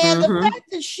 And the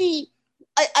fact that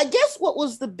I guess what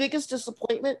was the biggest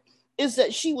disappointment is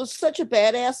that she was such a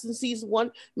badass in season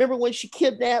 1. Remember when she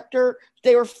kidnapped her,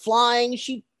 they were flying,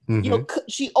 she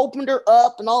she opened her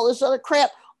up and all this other crap,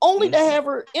 only to have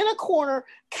her in a corner,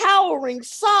 cowering,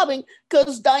 sobbing,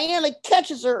 because Diana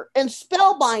catches her and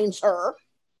spellbinds her.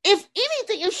 If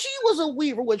anything, if she was a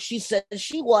weaver, which she said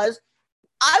she was,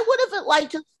 I would have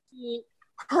liked to see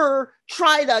her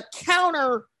try to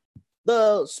counter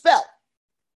the spell.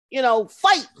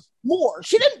 Fight more.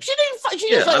 She didn't fight. She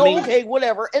just okay,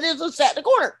 whatever. And it just sat in the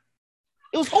corner.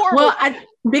 It was horrible. Well,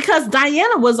 because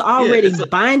Diana was already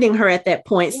binding her at that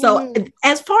point. So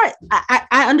as far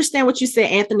I understand what you said,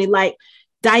 Anthony, like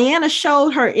Diana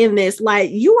showed her in this, like,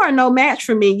 you are no match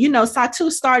for me.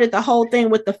 Satu started the whole thing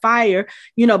with the fire,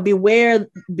 beware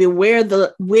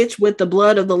the witch with the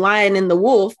blood of the lion and the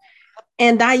wolf.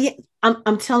 And Diana,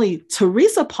 I'm telling you,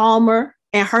 Teresa Palmer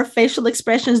and her facial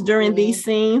expressions during these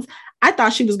scenes, I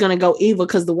thought she was going to go evil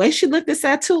because the way she looked at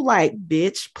Satu, like,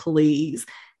 bitch, please.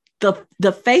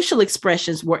 The facial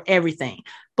expressions were everything.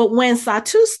 But when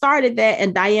Satu started that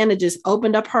and Diana just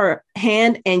opened up her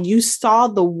hand and you saw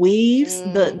the weaves,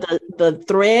 the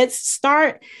threads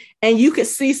start, and you could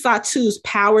see Satu's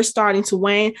power starting to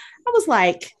wane, I was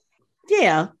like,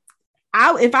 yeah.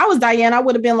 If I was Diana, I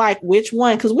would have been like, which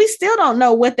one? Because we still don't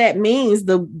know what that means.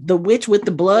 The witch with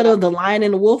the blood of the lion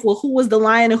and the wolf. Well, who was the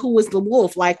lion and who was the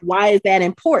wolf? Like, why is that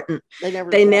important?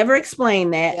 They never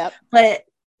explained that. Yep. But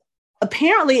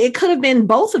apparently it could have been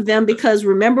both of them because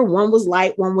remember, one was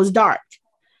light, one was dark.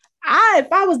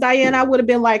 If I was Diana, I would have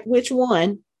been like, which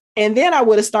one? And then I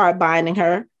would have started binding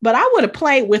her. But I would have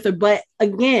played with her. But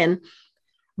again,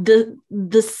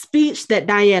 the speech that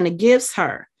Diana gives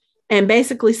her and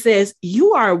basically says,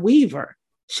 you are a weaver.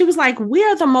 She was like, we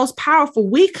are the most powerful.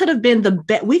 We could have been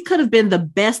the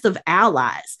best of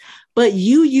allies, but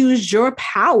you used your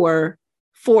power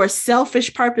for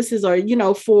selfish purposes or,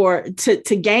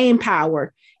 to gain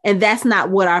power. And that's not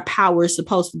what our power is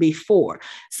supposed to be for.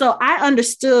 So I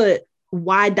understood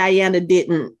why Diana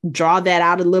didn't draw that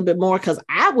out a little bit more, because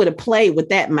I would have played with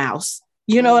that mouse.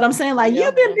 You know what I'm saying? Like,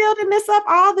 you've been building this up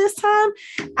all this time.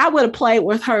 I would have played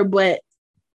with her, but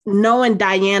knowing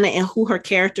Diana and who her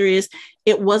character is,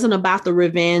 it wasn't about the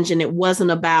revenge and it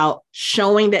wasn't about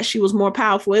showing that she was more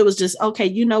powerful. It was just, okay,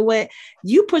 you know what?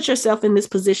 You put yourself in this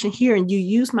position here and you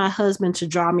use my husband to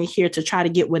draw me here to try to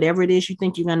get whatever it is you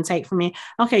think you're going to take from me.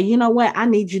 Okay, you know what? I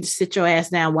need you to sit your ass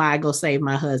down while I go save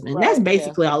my husband. Right, that's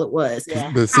basically all it was.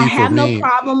 Yeah. But see, I have no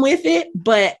problem with it,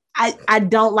 but I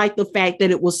don't like the fact that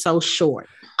it was so short.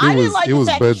 I didn't like the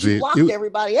fact that she blocked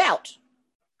everybody out.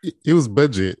 It was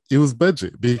budget. It was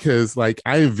budget because, like,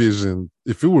 I envisioned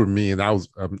if it were me, and I was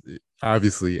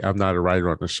obviously I'm not a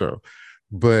writer on the show,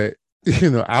 but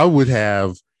I would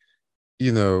have,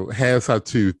 had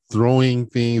Satu throwing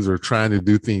things or trying to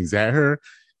do things at her,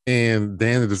 and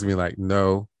Dana just be like,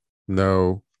 no,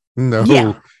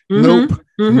 yeah. Nope,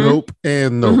 nope,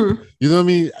 and nope. Mm-hmm. You know what I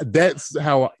mean? That's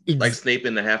how, like Snape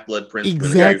in the Half-Blood Prince.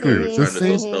 Exactly. Trying to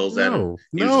throw spells at him.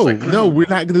 No, we're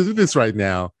not going to do this right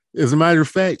now. As a matter of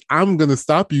fact, I'm going to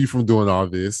stop you from doing all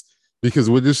this because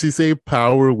what did she say?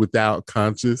 Power without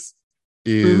conscience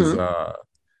is,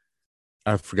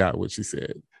 I forgot what she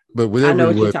said, but whatever I know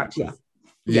it was, what you talked about.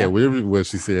 Yeah, whatever it was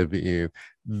she said at the end,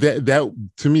 that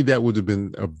to me, that would have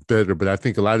been better, but I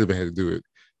think a lot of it had to do it.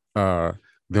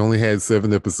 They only had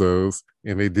 7 episodes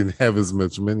and they didn't have as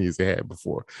much money as they had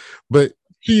before, but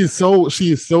she is so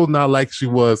not like she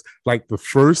was like the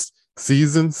first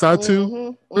season,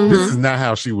 Satu. This is not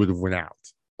how she would have went out.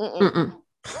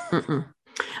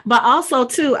 But also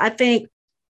too, I think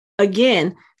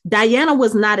again, Diana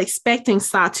was not expecting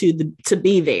Satu to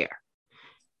be there.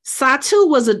 Satu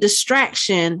was a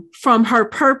distraction from her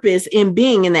purpose in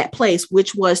being in that place,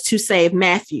 which was to save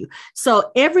Matthew.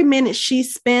 So every minute she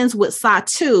spends with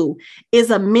Satu is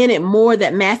a minute more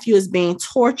that Matthew is being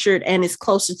tortured and is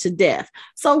closer to death.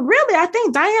 So really, I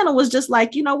think Diana was just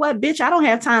like, you know what, bitch, I don't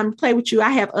have time to play with you. I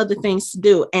have other things to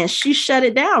do. And she shut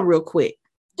it down real quick.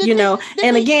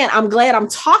 Again, I'm glad I'm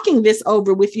talking this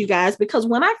over with you guys, because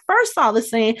when I first saw the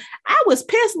scene, I was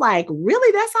pissed, like,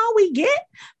 really, that's all we get?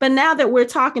 But now that we're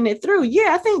talking it through,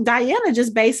 I think Diana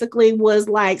just basically was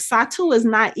like, Satu is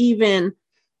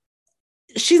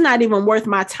she's not even worth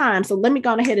my time. So let me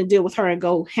go ahead and deal with her and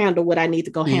go handle what I need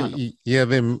to go handle. Yeah,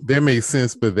 that makes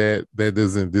sense, but that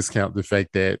doesn't discount the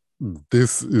fact that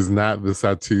this is not the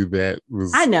Satu that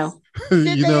was. I know.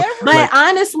 But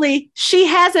honestly, she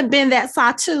hasn't been that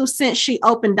Satu since she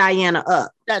opened Diana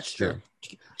up. That's true.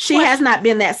 She has not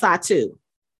been that Satu.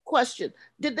 Question: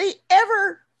 did they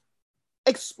ever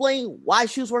explain why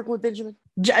she was working with Benjamin?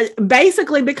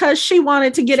 Basically, because she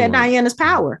wanted to get at Diana's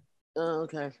power. Oh,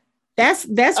 okay. That's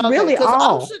really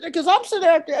all. Because I'm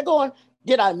sitting there going,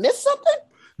 did I miss something?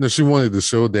 No, she wanted to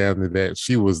show Daphne that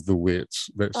she was the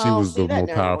witch, that she was the more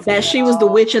powerful. That she was the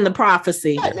witch in the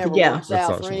prophecy. That never works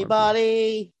out for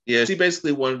anybody. Yeah, she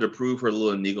basically wanted to prove her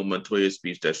little Inigo Montoya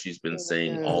speech that she's been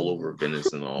saying all over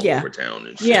Venice and all over town.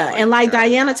 And shit and like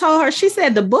Diana told her, she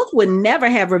said the book would never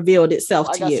have revealed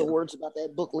itself to you. I got some words about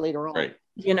that book later on. Right.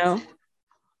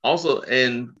 Also,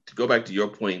 and to go back to your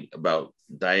point about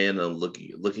Diana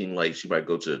looking like she might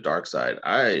go to the dark side,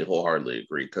 I wholeheartedly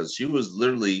agree, because she was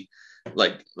literally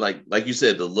like you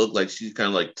said, the look, like she kind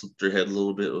of like tipped her head a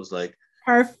little bit. It was like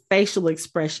her facial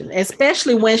expression,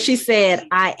 especially when she said,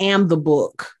 "I am the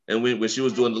book," and when she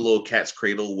was doing the little cat's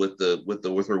cradle with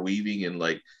her weaving, and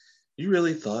like, you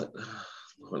really thought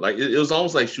Like it was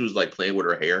almost like she was like playing with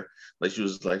her hair. Like she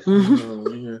was like,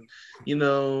 you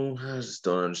know, I just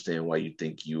don't understand why you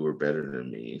think you were better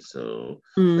than me. So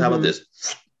how about this?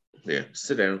 Yeah,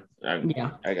 sit down.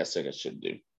 I got sick. I shouldn't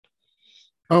do.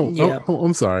 Oh,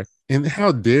 I'm sorry. And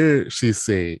how dare she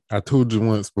say, I told you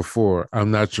once before,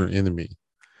 I'm not your enemy.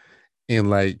 And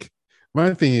like,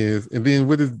 my thing is, and then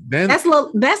what is then?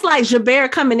 That's like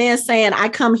Javert coming in saying, I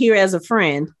come here as a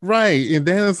friend. Right. And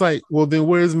then it's like, well, then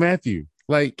where's Matthew?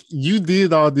 Like, you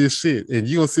did all this shit and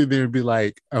you gonna sit there and be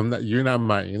like, you're not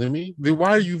my enemy. Then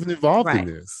why are you even involved in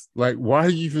this? Like, why are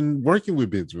you even working with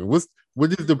Benjamin? What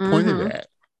is the point of that?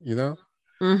 You know?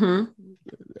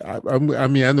 I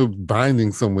mean, I know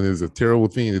binding someone is a terrible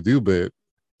thing to do, but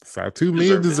Satu may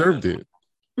have deserved it.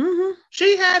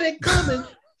 She had it coming.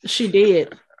 She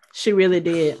did. She really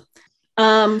did.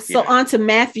 So on to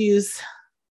Matthew's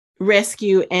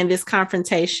rescue and this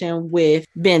confrontation with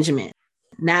Benjamin.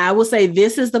 Now, I will say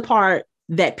this is the part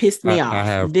that pissed me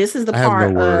off. This is the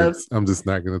part of... I'm just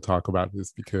not going to talk about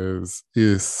this because it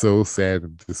is so sad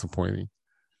and disappointing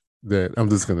that I'm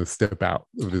just going to step out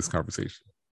of this conversation.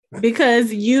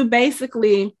 Because you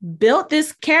basically built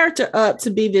this character up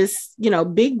to be this,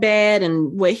 big bad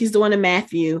and what he's doing to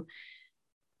Matthew.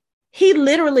 He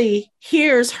literally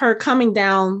hears her coming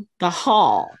down the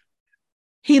hall.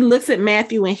 He looks at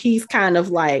Matthew and he's kind of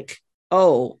like,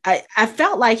 oh, I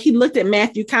felt like he looked at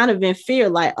Matthew kind of in fear,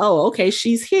 like, oh, okay,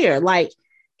 she's here. Like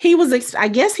I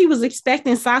guess he was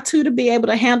expecting Satu to be able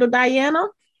to handle Diana.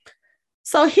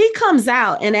 So he comes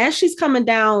out, and as she's coming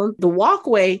down the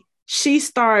walkway, she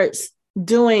starts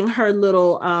doing her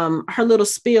little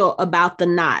spiel about the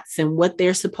knots and what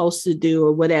they're supposed to do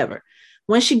or whatever.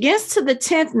 When she gets to the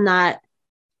 10th knot,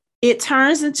 it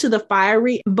turns into the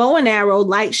fiery bow and arrow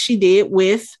like she did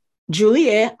with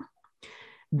Juliet.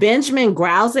 Benjamin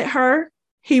growls at her.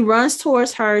 He runs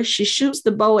towards her. She shoots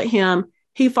the bow at him.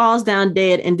 He falls down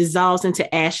dead and dissolves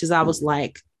into ashes. I was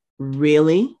like,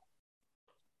 really?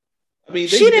 I mean,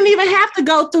 she didn't even have to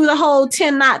go through the whole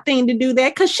 10 knot thing to do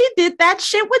that because she did that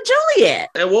shit with Juliet.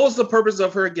 And what was the purpose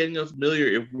of her getting us familiar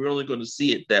if we're only going to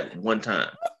see it that one time?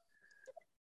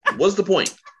 What's the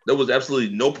point? There was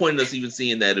absolutely no point in us even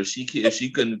seeing that if she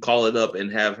couldn't call it up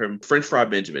and have her French fry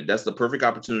Benjamin. That's the perfect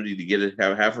opportunity to get it,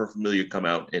 have her familiar come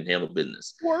out and handle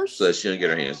business, so that she don't get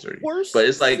her hands dirty. But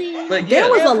it's like there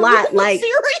was a lot. Like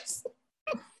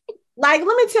let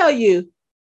me tell you,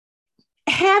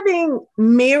 having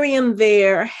Miriam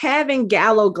there, having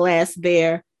Gallowglass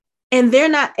there, and they're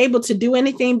not able to do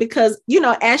anything because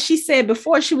as she said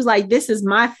before, she was like, "This is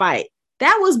my fight."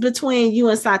 That was between you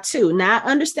and Satu. Now, I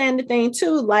understand the thing,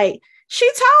 too. Like, she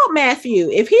told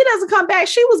Matthew, if he doesn't come back,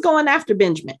 she was going after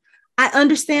Benjamin. I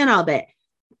understand all that.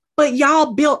 But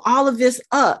y'all built all of this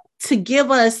up to give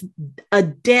us a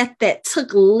death that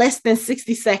took less than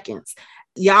 60 seconds.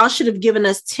 Y'all should have given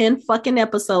us 10 fucking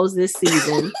episodes this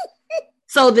season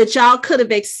so that y'all could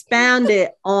have expounded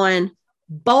on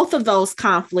both of those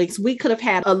conflicts. We could have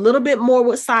had a little bit more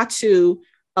with Satu,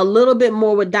 a little bit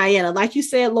more with Diana. Like you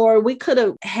said, Laura, we could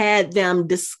have had them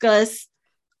discuss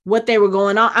what they were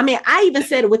going on. I mean, I even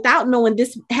said it without knowing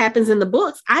this happens in the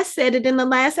books. I said it in the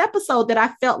last episode that I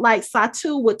felt like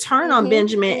Satu would turn on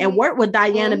Benjamin and work with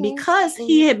Diana because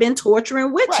he had been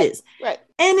torturing witches. Right.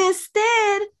 And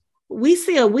instead, we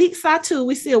see a weak Satu,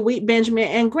 we see a weak Benjamin.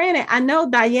 And granted, I know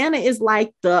Diana is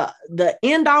like the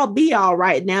end all be all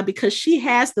right now because she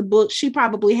has the book. She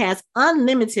probably has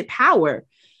unlimited power.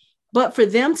 But for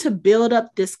them to build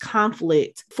up this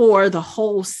conflict for the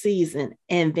whole season,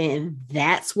 and then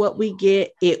that's what we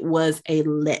get, it was a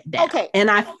letdown. Okay.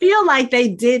 And I feel like they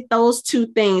did those two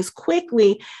things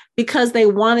quickly because they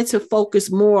wanted to focus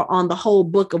more on the whole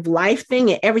Book of Life thing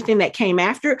and everything that came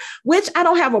after, which I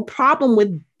don't have a problem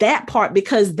with that part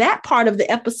because that part of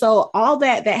the episode, all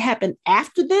that happened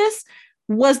after this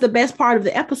was the best part of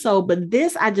the episode. But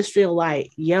this, I just feel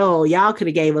like, y'all could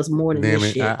have gave us more than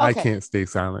this shit. I can't stay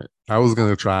silent. I was going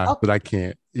to try, but I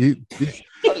can't.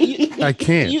 I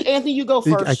can't. Anthony, you go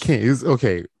first. I can't. It's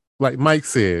okay. Like Mike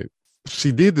said,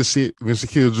 she did the shit when she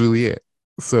killed Juliet.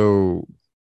 So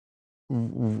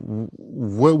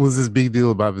what was this big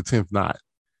deal about the 10th knot?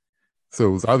 So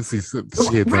it was obviously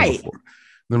she had done before.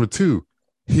 Number two,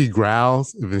 he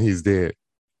growls and then he's dead.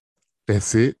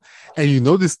 That's it. And you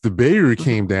notice the barrier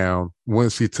came down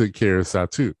once she took care of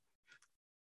Satu.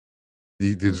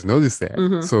 Did you notice that?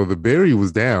 Mm-hmm. So the barrier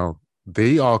was down.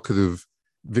 They all could have.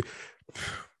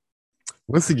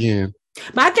 Once again.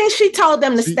 But I think she told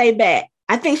them to stay back.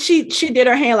 I think she did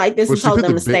her hand like this and told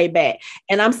them to stay back.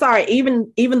 And I'm sorry,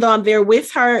 even though I'm there with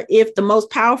her, if the most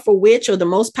powerful witch or the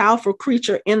most powerful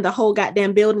creature in the whole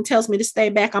goddamn building tells me to stay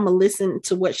back, I'm gonna listen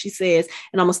to what she says,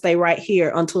 and I'm gonna stay right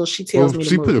here until she tells me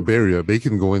to move. She put a barrier. They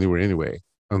couldn't go anywhere anyway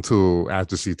until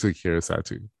after she took care of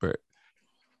Satu. But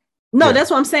no,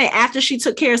 that's what I'm saying. After she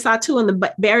took care of Satu and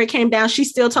the barrier came down, she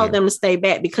still told them to stay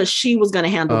back because she was gonna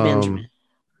handle Benjamin.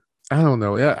 I don't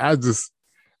know.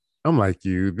 I'm like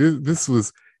you. This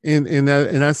was, and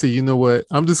I say, you know what?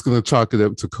 I'm just gonna chalk it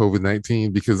up to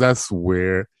COVID-19 because that's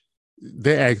where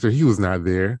the actor, he was not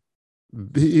there.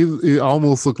 It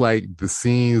almost looked like the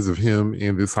scenes of him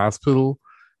in this hospital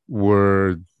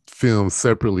were filmed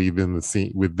separately than the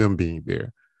scene with them being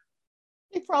there.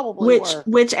 They probably were.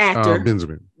 Which actor?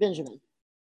 Benjamin.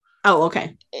 Oh,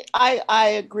 okay. I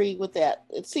agree with that.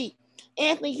 See,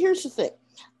 Anthony, here's the thing.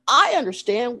 I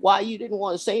understand why you didn't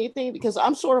want to say anything because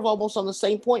I'm sort of almost on the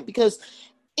same point because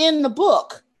in the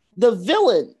book, the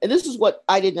villain, and this is what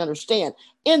I didn't understand,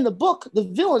 in the book, the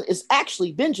villain is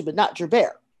actually Benjamin, not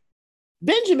Gerbert.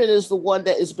 Benjamin is the one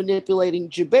that is manipulating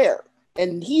Gerbert,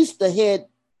 and he's the head,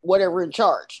 whatever, in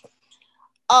charge.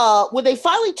 When they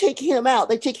finally take him out,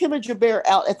 they take him and Gerbert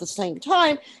out at the same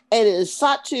time, and it is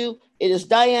Satu, it is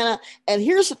Diana, and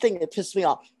here's the thing that pissed me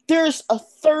off. There's a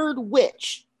third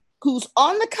witch who's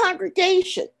on the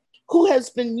congregation who has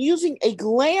been using a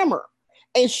glamour,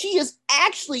 and she is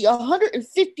actually a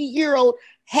 150-year-old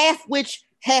half witch,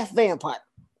 half vampire.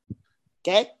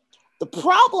 Okay? The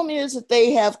problem is that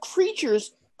they have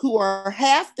creatures who are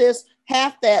half this,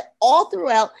 half that, all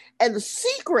throughout, and the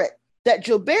secret that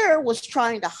Gerbert was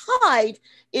trying to hide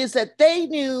is that they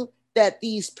knew that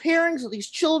these pairings of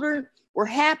these children were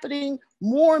happening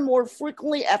more and more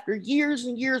frequently after years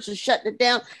and years of shutting it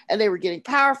down, and they were getting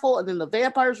powerful, and then the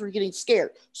vampires were getting scared.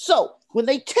 So when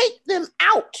they take them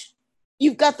out,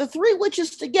 you've got the three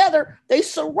witches together, they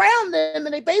surround them,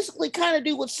 and they basically kind of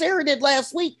do what Sarah did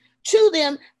last week to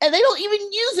them, and they don't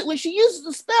even use it. When she uses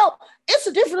the spell, it's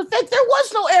a different effect. There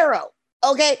was no arrow,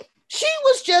 okay? She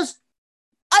was just,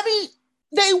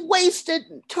 they wasted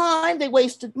time, they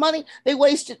wasted money, they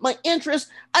wasted my interest.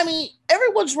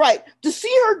 Everyone's right. To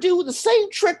see her do the same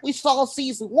trick we saw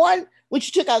season 1 when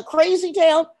she took out Crazy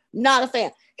Town, not a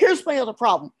fan. Here's my other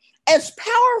problem. As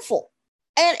powerful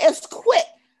and as quick,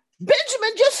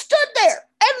 Benjamin just stood there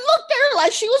and looked at her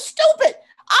like she was stupid.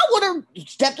 I would have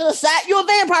stepped to the side. You're a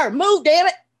vampire. Move, damn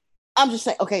it. I'm just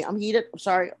saying, okay, I'm heated. I'm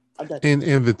sorry. I'm done.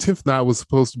 And the 10th knot was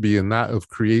supposed to be a knot of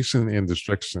creation and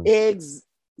destruction.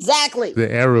 Exactly.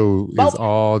 The arrow is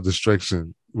all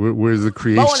destruction. Where's the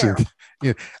creation?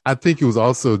 Yeah, I think it was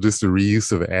also just a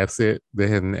reuse of an asset. They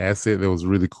had an asset that was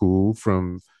really cool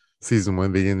from season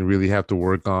 1. They didn't really have to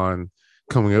work on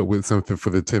coming up with something for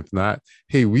the 10th knot.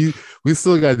 Hey, we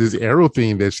still got this arrow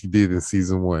thing that she did in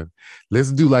season 1.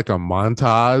 Let's do like a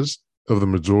montage of the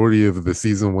majority of the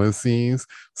season 1 scenes,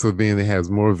 so then it has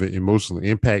more of an emotional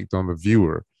impact on the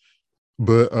viewer.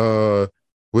 But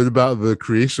what about the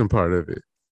creation part of it?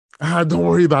 Don't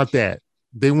worry about that.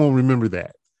 They won't remember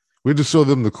that. We'll just show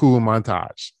them the cool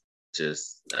montage. You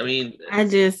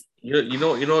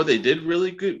know what they did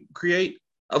really create?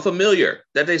 A familiar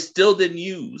that they still didn't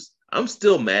use. I'm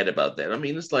still mad about that.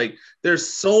 It's like there's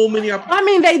so many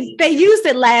opportunities. They used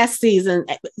it last season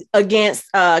against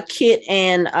Kit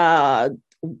and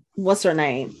what's her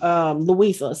name?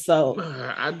 Louisa. So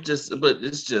but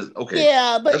it's just okay.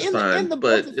 Yeah, but in the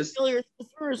book, the familiar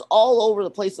is all over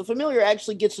the place. The familiar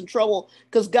actually gets in trouble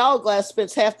because Galglass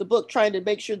spends half the book trying to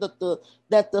make sure that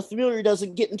the familiar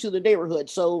doesn't get into the neighborhood.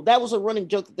 So that was a running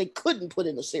joke that they couldn't put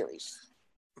in the series.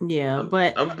 Yeah,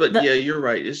 but yeah, you're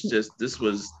right. It's just this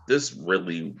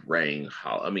really rang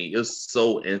hollow. It was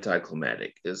so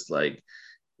anticlimactic. It's like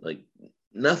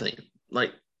nothing.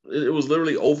 Like it was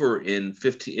literally over in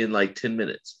 10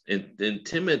 minutes. In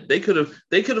 10 minutes, they could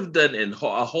have done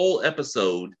a whole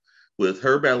episode with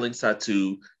her battling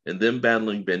Satu and them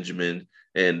battling Benjamin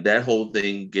and that whole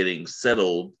thing getting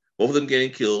settled. Both of them getting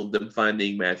killed, them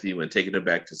finding Matthew and taking him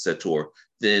back to Setor,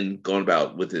 then going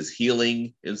about with his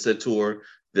healing in Setor,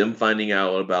 them finding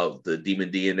out about the demon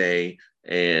DNA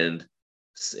and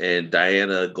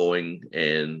Diana going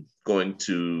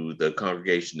to the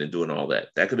congregation and doing all that.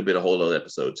 That could have been a whole other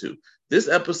episode too. This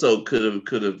episode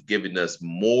could have given us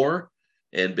more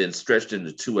and been stretched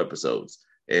into 2 episodes,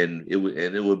 and it would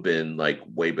have been like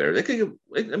way better. They could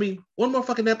one more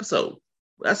fucking episode.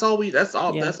 That's all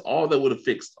that would have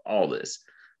fixed all this.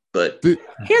 But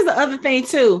here's the other thing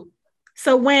too.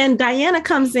 So when Diana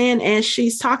comes in and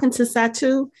she's talking to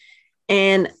Satu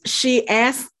and she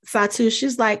asks Satu,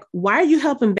 she's like, why are you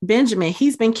helping Benjamin?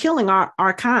 He's been killing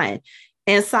our kind.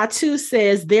 And Satu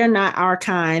says they're not our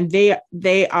kind.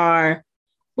 They are,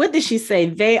 what did she say?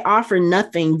 They offer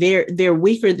nothing. They're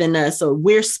weaker than us, or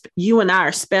you and I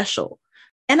are special.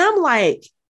 And I'm like,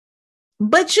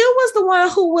 but you was the one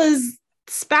who was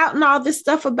spouting all this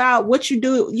stuff about what you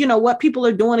do, what people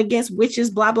are doing against witches,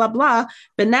 blah, blah, blah.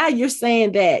 But now you're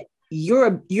saying that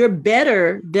you're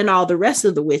better than all the rest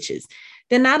of the witches.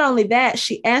 Then not only that,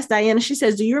 she asked Diana, she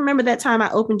says, do you remember that time I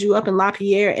opened you up in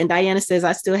LaPierre? And Diana says,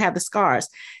 I still have the scars.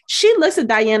 She looks at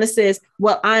Diana, says,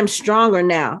 well, I'm stronger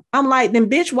now. I'm like, then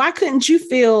bitch, why couldn't you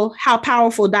feel how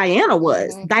powerful Diana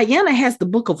was? Mm-hmm. Diana has the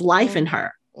book of life in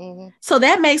her. Mm-hmm. So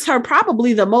that makes her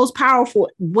probably the most powerful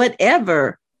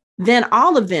whatever than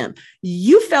all of them.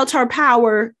 You felt her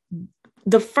power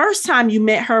the first time you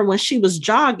met her when she was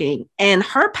jogging, and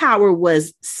her power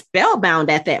was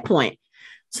spellbound at that point.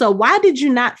 So why did you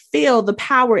not feel the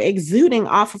power exuding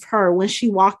off of her when she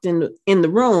walked in the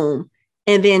room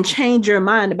and then change your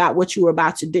mind about what you were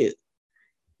about to do?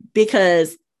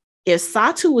 Because if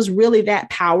Satu was really that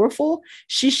powerful,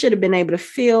 she should have been able to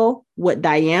feel what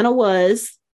Diana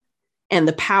was and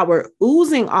the power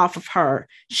oozing off of her.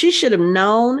 She should have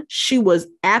known she was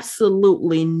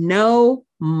absolutely no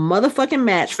motherfucking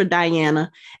match for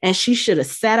Diana. And she should have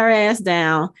sat her ass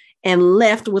down and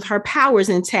left with her powers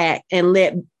intact and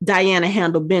let Diana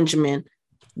handle Benjamin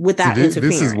without interfering.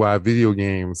 This is why video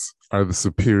games are the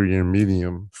superior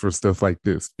medium for stuff like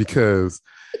this, because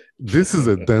this is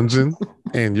a dungeon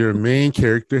and your main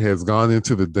character has gone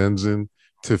into the dungeon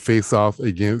to face off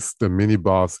against the mini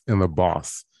boss and the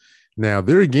boss. Now,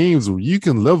 there are games where you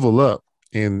can level up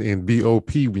and be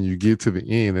OP when you get to the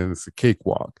end, and it's a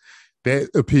cakewalk. That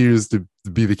appears to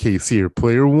be the case here.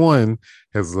 Player one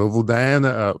has leveled Diana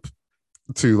up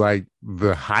to like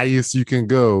the highest you can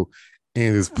go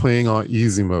and is playing on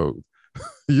easy mode,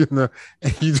 and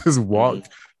you just walk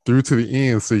through to the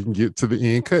end so you can get to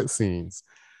the end cutscenes.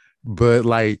 But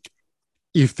like,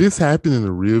 if this happened in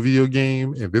a real video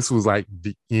game and this was like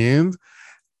the end,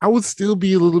 I would still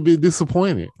be a little bit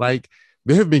disappointed. Like,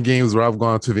 there have been games where I've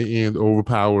gone to the end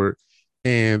overpowered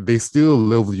and they still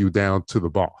level you down to the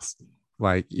boss.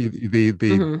 Like,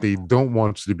 they don't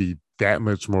want you to be that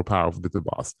much more powerful than the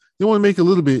boss. They want to make it a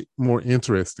little bit more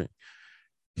interesting.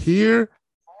 Here,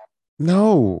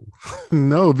 no.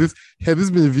 Had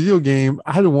this been a video game,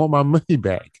 I don't want my money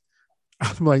back.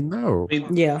 I'm like, no. I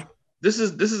mean, yeah. This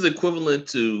is equivalent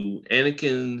to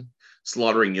Anakin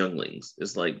slaughtering younglings.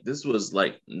 It's like, this was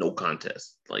like no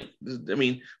contest. Like, I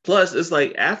mean, plus it's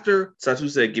like after Satu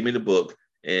said, give me the book,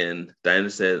 and Diana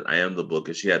said, I am the book,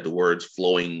 and she had the words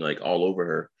flowing like all over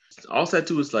her. All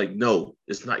Satu was like, no,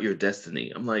 it's not your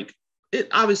destiny. I'm like, it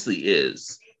obviously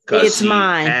is. It's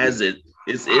mine. Has it.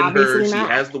 It's in obviously her.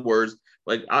 She has the words.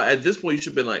 Like, at this point, you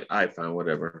should have been like, all right, fine,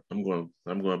 whatever. I'm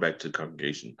going back to the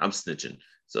congregation. I'm snitching.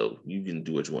 So you can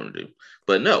do what you want to do.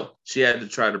 But no, she had to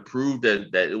try to prove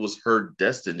that it was her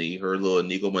destiny, her little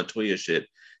Inigo Montoya shit.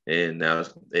 And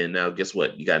now guess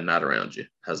what? You got a knot around you.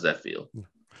 How's that feel?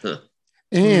 Huh.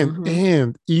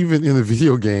 And even in a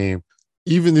video game,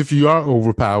 even if you are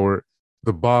overpowered,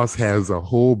 the boss has a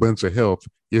whole bunch of health.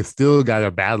 You still got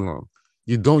to battle him.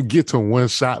 You don't get to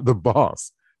one-shot the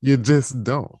boss. You just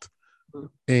don't.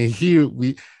 And here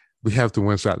we have to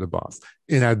one-shot the boss.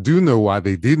 And I do know why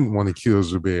they didn't want to kill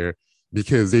Gerbert,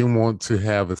 because they want to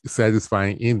have a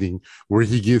satisfying ending where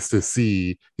he gets to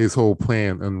see his whole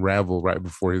plan unravel right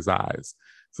before his eyes.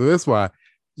 So that's why,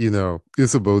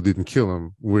 Isabeau didn't kill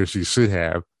him where she should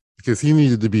have, because he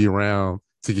needed to be around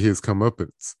to get his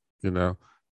comeuppance,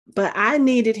 But I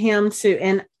needed him to,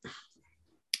 and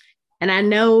I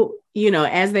know,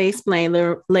 as they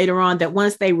explain later on, that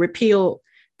once they repeal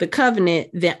the covenant,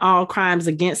 then all crimes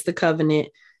against the covenant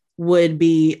would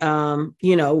be,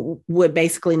 would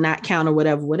basically not count or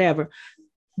whatever.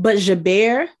 But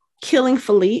Gerbert killing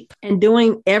Philippe and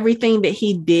doing everything that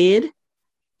he did,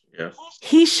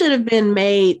 he should have been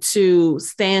made to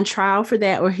stand trial for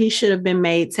that, or he should have been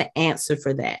made to answer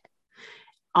for that.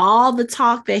 All the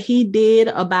talk that he did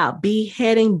about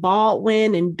beheading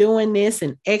Baldwin and doing this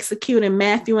and executing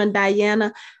Matthew and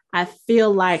Diana, I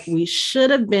feel like we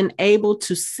should have been able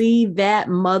to see that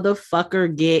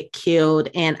motherfucker get killed.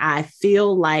 And I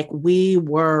feel like we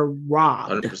were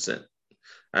robbed. 100%.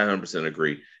 I 100%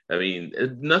 agree. I mean,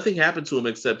 nothing happened to him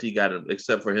except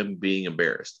for him being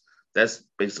embarrassed. That's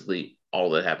basically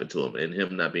all that happened to him, and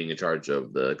him not being in charge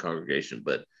of the congregation.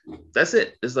 But that's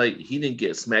it. It's like, he didn't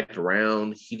get smacked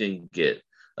around. He didn't get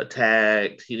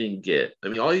attacked.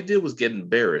 All he did was get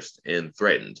embarrassed and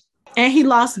threatened. And he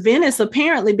lost Venice,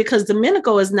 apparently, because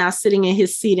Domenico is now sitting in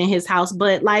his seat in his house.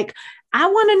 But like, I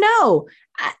want to know,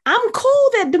 I'm cool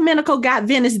that Domenico got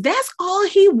Venice. That's all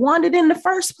he wanted in the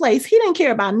first place. He didn't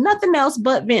care about nothing else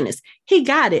but Venice. He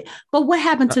got it. But what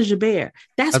happened to Gerbert?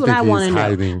 That's what I want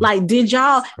to know. Like, did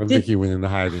y'all? I think he went into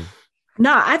hiding.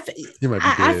 No, I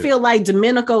feel like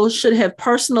Domenico should have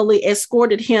personally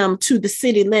escorted him to the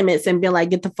city limits and been like,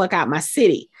 get the fuck out my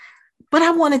city. But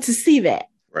I wanted to see that.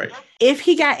 Right. If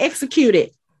he got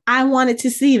executed, I wanted to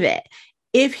see that.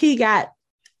 If he got,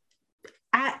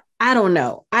 I don't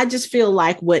know. I just feel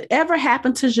like whatever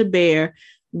happened to Gerbert,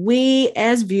 we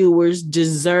as viewers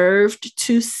deserved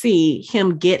to see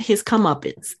him get his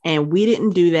comeuppance. And we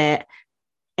didn't do that.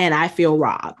 And I feel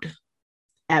robbed.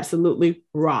 Absolutely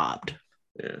robbed.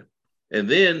 Yeah. And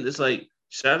then it's like,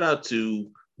 shout out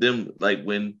to them. Like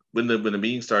when the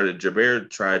meeting started, Gerbert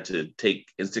tried to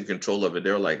take instant control of it.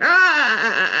 They were like,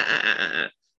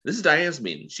 this is Diane's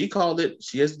meeting. She called it.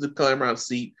 She has the Claremont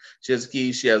seat. She has the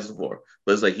keys. She has the floor.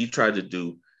 But it's like he tried to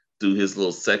do his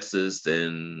little sexist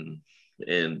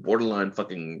and borderline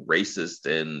fucking racist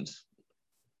and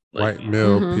like, white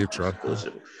male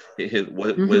patriarchy.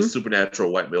 With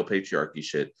supernatural white male patriarchy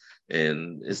shit.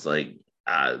 And it's like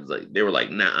they were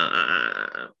like,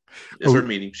 nah. It's her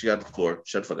meeting. She got the floor.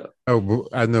 Shut the fuck up. Oh,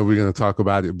 I know we're gonna talk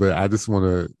about it, but I just want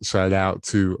to shout out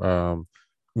to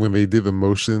when they did the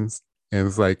motions. And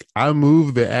it's like, I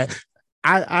moved the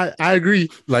I agree.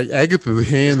 Like Agatha's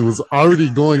hand was already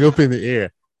going up in the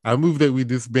air. I moved that we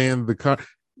disband the car.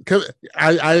 Cause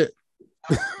I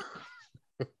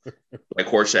like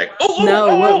Horshack.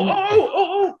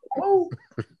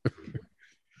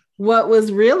 What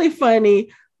was really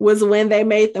funny was when they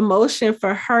made the motion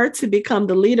for her to become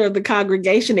the leader of the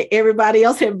congregation and everybody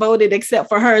else had voted except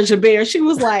for her and Gerbert. She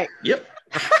was like, yep.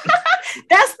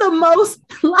 That's the most,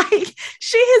 like,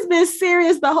 she has been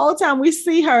serious the whole time we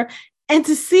see her. And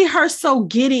to see her so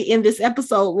giddy in this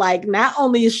episode, like, not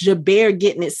only is Gerbert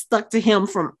getting it stuck to him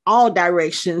from all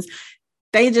directions,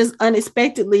 they just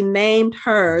unexpectedly named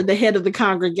her the head of the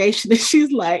congregation. And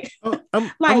she's like,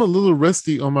 I'm a little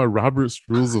rusty on my Robert's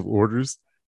Rules of Orders,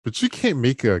 but you can't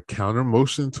make a counter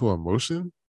motion to a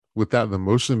motion without the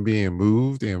motion being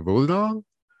moved and voted on.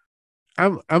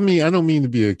 I mean, I don't mean to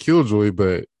be a killjoy,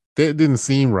 but that didn't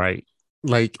seem right.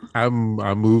 Like I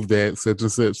moved that such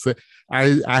and such.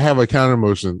 I have a counter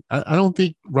motion. I don't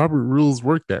think Robert rules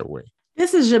work that way.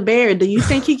 This is Gerbert. Do you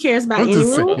think he cares about any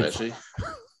rules?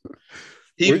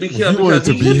 He wanted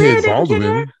to be his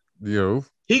Baldwin, you know.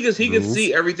 He could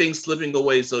see everything slipping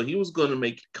away, so he was going to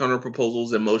make counter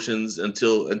proposals and motions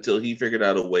until he figured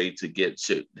out a way to get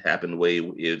shit happen the way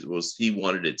it was he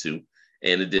wanted it to,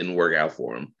 and it didn't work out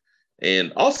for him.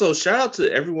 And also, shout out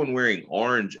to everyone wearing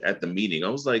orange at the meeting. I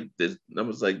was like,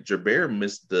 Gerbert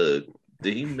missed did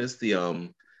he miss the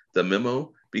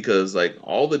memo? Because like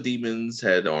all the demons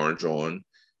had orange on,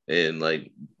 and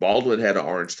like Baldwin had an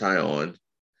orange tie on.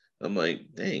 I'm like,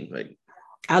 dang, like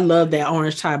I love that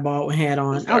orange tie Baldwin had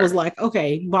on. I was like,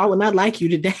 okay, Baldwin, I like you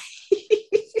today.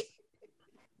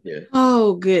 Yeah.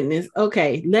 Oh goodness.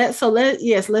 Okay. Let's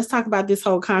talk about this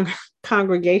whole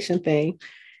congregation thing.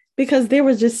 Because there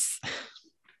was just,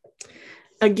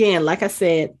 again, like I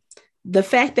said, the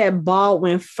fact that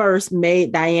Baldwin first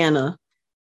made Diana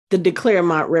the de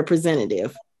Claremont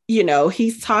representative, you know,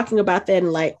 he's talking about that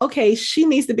and like, okay, she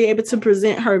needs to be able to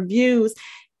present her views.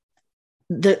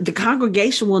 The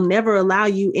congregation will never allow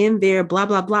you in there, blah,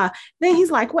 blah, blah. Then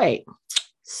he's like, wait,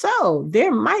 so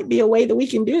there might be a way that we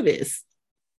can do this.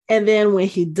 And then when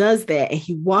he does that and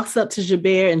he walks up to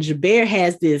Gerbert and Gerbert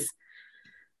has this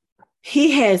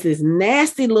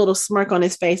nasty little smirk on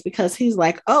his face because he's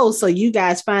like, oh, so you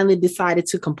guys finally decided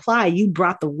to comply. You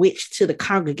brought the witch to the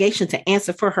congregation to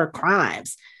answer for her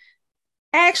crimes.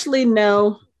 Actually,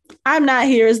 no, I'm not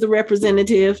here as the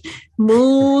representative.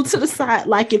 Move to the side.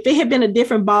 Like if it had been a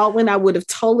different Baldwin, I would have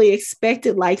totally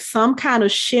expected like some kind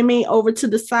of shimmy over to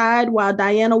the side while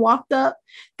Diana walked up.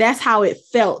 That's how it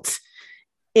felt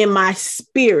in my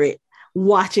spirit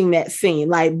watching that scene.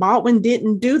 Like Baldwin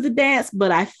didn't do the dance,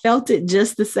 but I felt it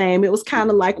just the same. It was kind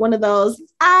of like one of those,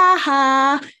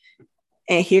 aha.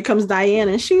 And here comes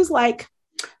Diana. And she was like,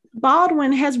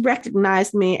 Baldwin has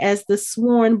recognized me as the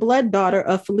sworn blood daughter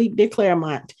of Philippe de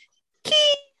Claremont.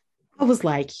 I was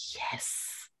like,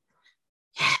 yes.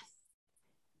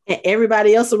 And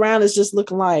everybody else around is just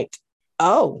looking like,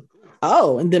 oh.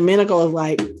 And Domenico is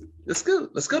like, let's go.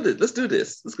 Let's do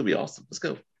this. This is gonna be awesome. Let's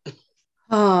go.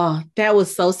 Oh, that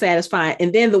was so satisfying.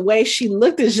 And then the way she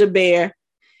looked at Gerbert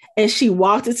and she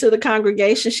walked into the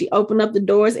congregation, she opened up the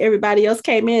doors, everybody else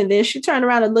came in. And then she turned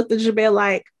around and looked at Gerbert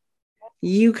like,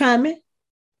 you coming?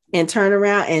 And turned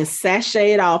around and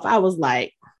sashayed off. I was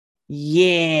like,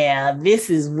 yeah, this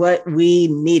is what we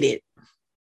needed.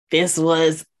 this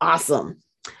was awesome.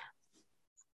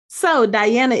 So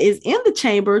Diana is in the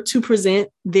chamber to present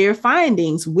their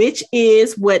findings, which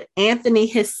is what Anthony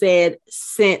has said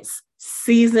since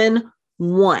season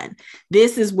 1.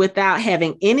 This is without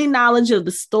having any knowledge of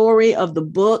the story of the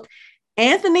book.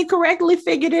 Anthony correctly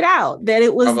figured it out, that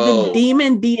it was the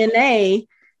demon DNA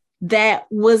that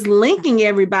was linking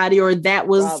everybody, or that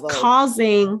was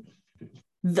causing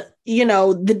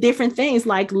the different things.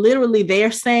 Like literally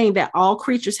they're saying that all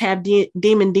creatures have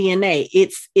demon DNA.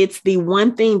 It's the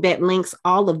one thing that links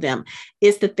all of them.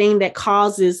 It's the thing that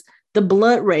causes the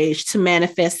blood rage to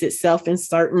manifest itself in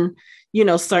certain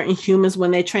humans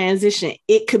when they transition.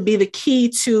 It could be the key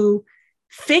to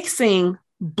fixing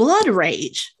blood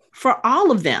rage for all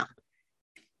of them.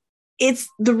 It's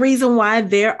the reason why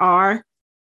there are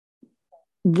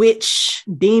witch,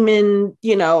 demon,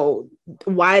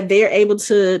 why they're able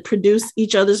to produce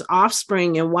each other's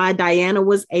offspring, and why Diana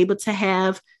was able to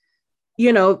have,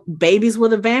 babies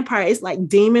with a vampire. It's like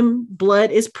demon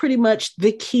blood is pretty much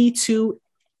the key to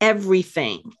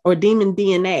everything, or demon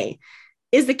DNA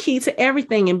is the key to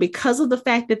everything. And because of the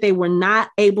fact that they were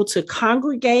not able to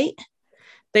congregate,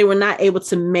 they were not able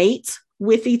to mate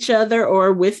with each other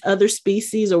or with other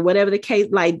species or whatever the case,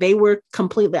 like they were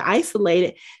completely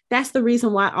isolated. That's the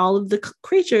reason why all of the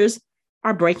creatures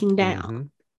are breaking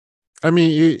down. Mm-hmm. I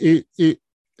mean,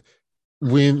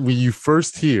 when you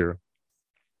first hear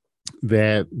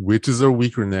that witches are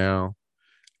weaker now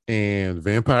and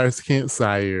vampires can't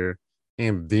sire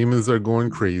and demons are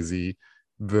going crazy,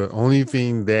 the only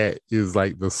thing that is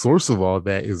like the source of all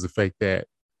that is the fact that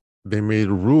they made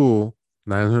a rule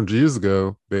 900 years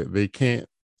ago that they can't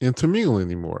intermingle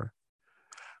anymore.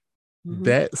 Mm-hmm.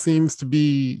 That seems to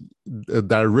be a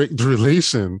direct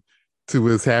relation to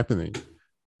what's happening.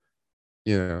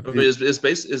 It's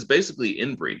basically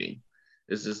inbreeding.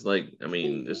 It's just like,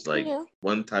 it's like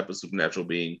one type of supernatural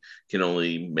being can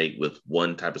only mate with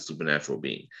one type of supernatural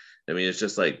being. It's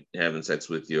just like having sex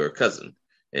with your cousin.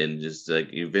 And just like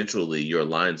eventually your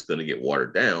line's going to get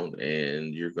watered down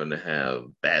and you're going to have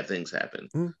bad things happen.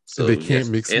 So they can't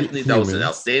mix Anthony, that was an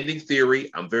outstanding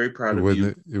theory. I'm very proud of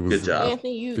you. Good job.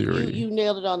 Anthony, you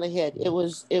nailed it on the head. It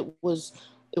was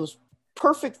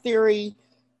perfect theory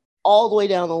all the way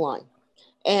down the line.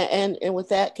 And with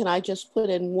that, can I just put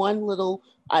in one little,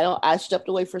 I stepped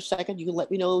away for a second. You can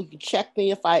let me know, you can check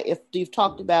me if you've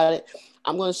talked about it.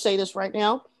 I'm going to say this right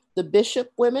now. The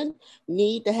Bishop women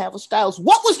need to have a stylist.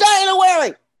 What was Diana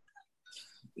wearing?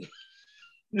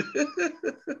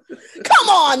 Come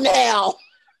on now.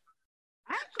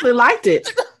 I actually liked it.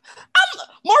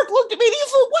 Mark looked at me and he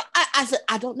said, what? I said,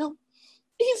 I don't know.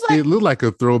 He's like, it looked like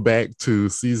a throwback to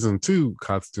season 2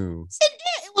 costumes. It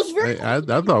did. It was very I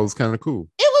thought it was kind of cool.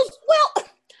 It was, well,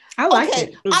 I liked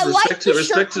it. I liked the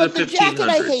shirt, but the jacket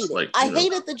I hated. I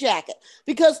hated the jacket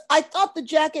because I thought the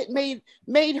jacket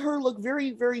made her look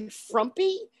very, very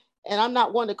frumpy. And I'm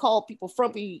not one to call people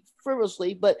frumpy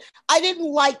frivolously, but I didn't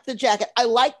like the jacket. I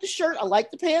liked the shirt. I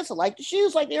liked the pants. I liked the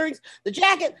shoes, like the earrings. The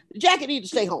jacket needed to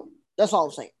stay home. That's all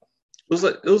I'm saying.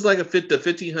 It was like the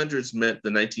 1500s met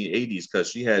the 1980s because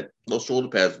she had those shoulder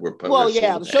pads were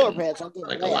the shoulder pads.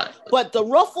 Like a lot. But the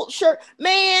ruffled shirt,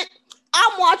 man.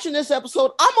 I'm watching this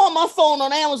episode. I'm on my phone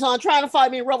on Amazon trying to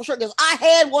find me a ruffled shirt because I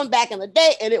had one back in the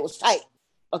day and it was tight.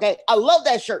 Okay, I love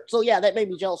that shirt. So yeah, that made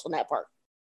me jealous on that part.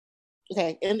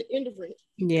 Okay, and end of it.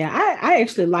 Yeah, I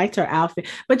actually liked her outfit,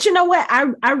 but you know what?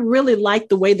 I really liked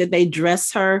the way that they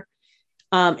dressed her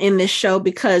in this show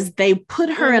because they put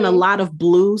her in a lot of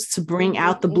blues to bring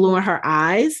out the blue in her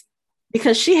eyes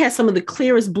because she has some of the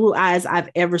clearest blue eyes I've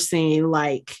ever seen.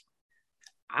 Like,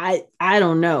 I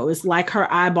don't know. It's like her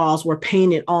eyeballs were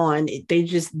painted on.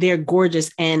 They're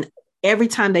gorgeous. And every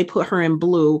time they put her in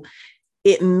blue,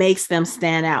 it makes them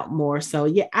stand out more. So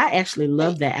yeah, I actually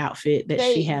love that outfit that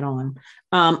she had on.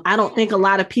 I don't think a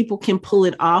lot of people can pull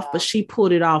it off, but she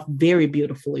pulled it off very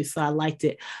beautifully. So I liked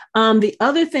it. The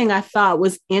other thing I thought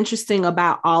was interesting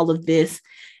about all of this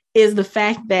is the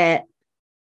fact that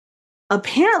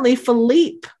apparently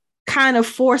Philippe kind of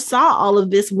foresaw all of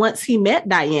this once he met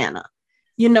Diana.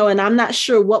 And I'm not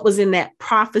sure what was in that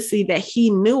prophecy that he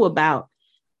knew about,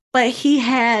 but he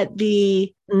had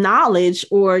the knowledge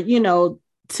or,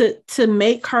 to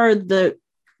make her the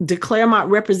Claremont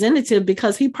representative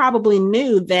because he probably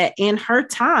knew that in her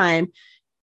time,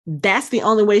 that's the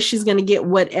only way she's going to get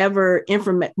whatever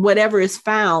is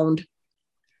found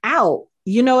out.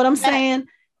 You know what I'm saying?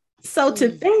 So to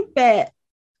think that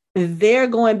they're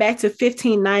going back to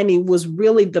 1590 was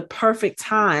really the perfect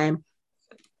time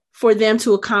for them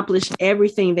to accomplish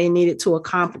everything they needed to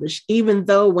accomplish, even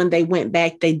though when they went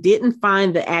back, they didn't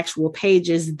find the actual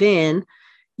pages then,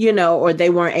 or they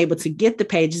weren't able to get the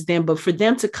pages then, but for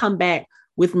them to come back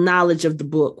with knowledge of the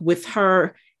book, with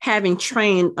her having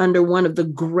trained under one of the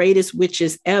greatest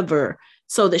witches ever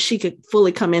so that she could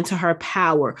fully come into her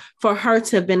power, for her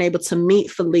to have been able to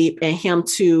meet Philippe and him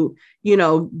to,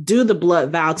 do the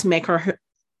blood vow to make her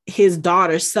his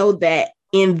daughter, so that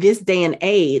in this day and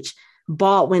age,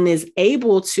 Baldwin is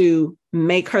able to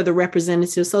make her the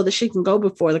representative so that she can go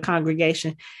before the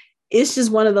congregation. It's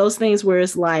just one of those things where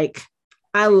it's like,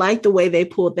 I like the way they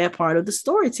pulled that part of the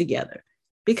story together,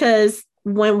 because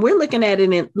when we're looking at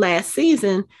it in last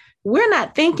season, we're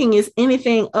not thinking it's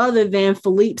anything other than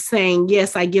Philippe saying,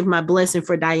 yes, I give my blessing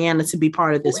for Diana to be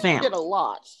part of this family. Did a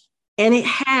lot. And it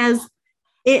has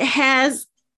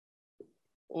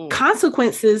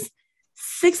consequences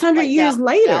 600 years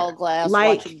later.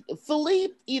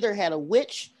 Philippe either had a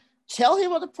witch tell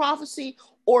him of the prophecy,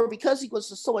 or because he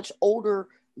was so much older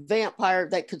vampire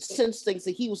that could sense things,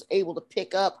 that he was able to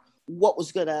pick up what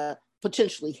was going to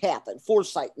potentially happen.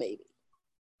 Foresight, maybe.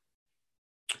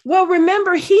 Well,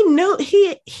 remember, he knew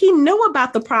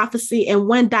about the prophecy, and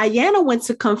when Diana went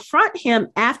to confront him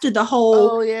after the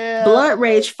whole blood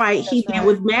rage fight he did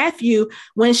with Matthew,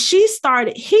 when she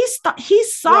started, he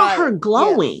saw her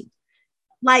glowing. Yes.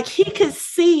 Like, he could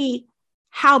see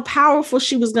how powerful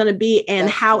she was going to be and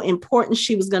how important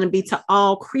she was going to be to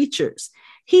all creatures.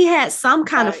 He had some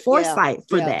kind of foresight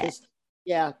for that.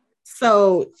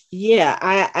 So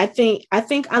I think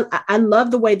I love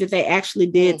the way that they actually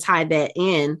did tie that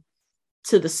in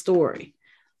to the story.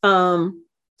 But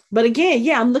again,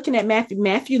 I'm looking at Matthew.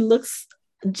 Matthew looks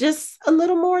just a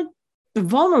little more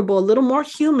vulnerable, a little more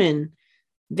human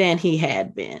than he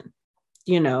had been,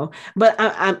 But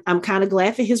I'm kind of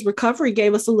glad that his recovery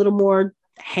gave us a little more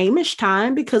Hamish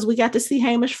time, because we got to see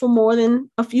Hamish for more than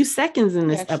a few seconds in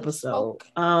this episode.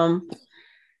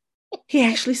 He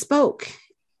actually spoke.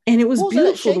 And it was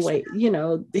beautiful the way,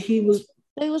 he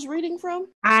was reading from.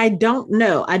 I don't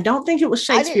know. I don't think it was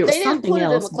Shakespeare. It was something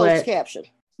else. But caption.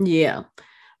 Yeah,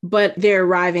 but they're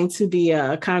arriving to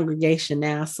the congregation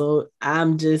now, so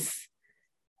I'm just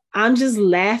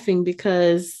laughing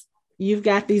because you've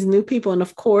got these new people, and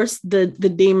of course the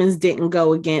demons didn't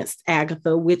go against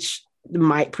Agatha, which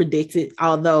Mike predicted.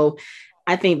 Although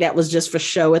I think that was just for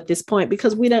show at this point,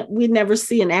 because we never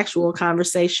see an actual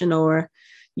conversation or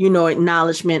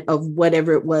acknowledgement of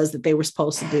whatever it was that they were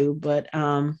supposed to do. But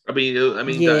Diana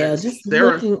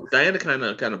kind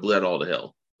of bled all to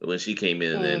hell when she came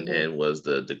in and was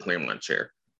the Claremont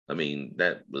chair. I mean,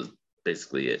 that was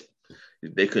basically it.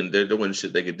 There wasn't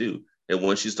shit they could do. And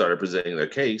once she started presenting their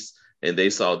case, and they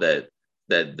saw that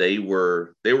they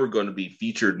were going to be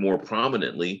featured more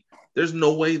prominently, there's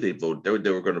no way they were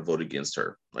going to vote against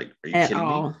her. Like, are you kidding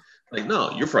me? Like,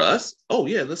 no, you're for us. Oh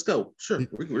yeah, let's go. Sure,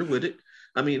 we're with it.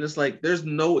 I mean, it's like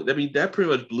that pretty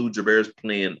much blew Gerbera's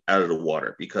plan out of the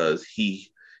water, because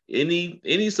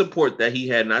any support that he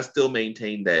had, and I still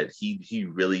maintain that he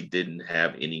really didn't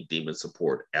have any demon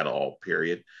support at all,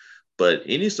 period. But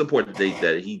any support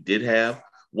that he did have,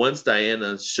 once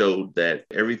Diana showed that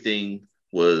everything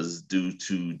was due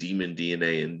to demon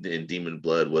DNA and demon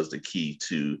blood was the key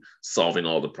to solving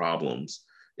all the problems,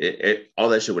 all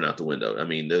that shit went out the window. I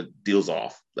mean, the deal's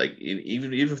off. Like,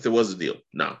 even if there was a deal,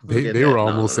 no. They were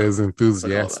almost as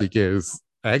enthusiastic as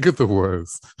Agatha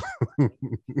was.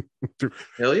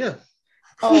 Hell yeah.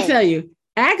 Let me tell you,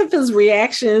 Agatha's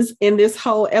reactions in this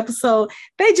whole episode,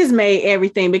 they just made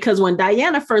everything, because when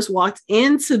Diana first walked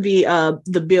into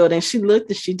the building, she looked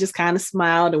and she just kind of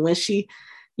smiled. And when she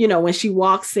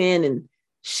walks in and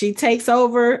she takes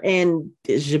over, and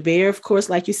Gerbera, of course,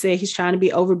 like you said, he's trying to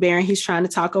be overbearing. He's trying to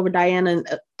talk over Diana, and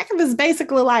Agatha's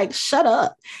basically like, shut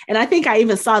up. And I think I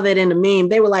even saw that in the meme.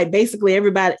 They were like, basically every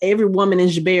woman in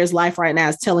Gerbera's life right now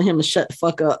is telling him to shut the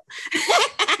fuck up.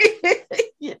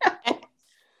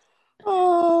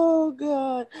 Oh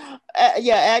God.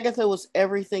 Agatha was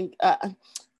everything.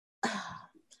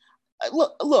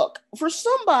 Look, for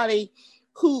somebody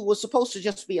who was supposed to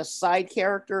just be a side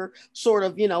character, sort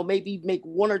of, maybe make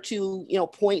one or two,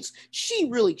 points, she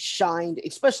really shined,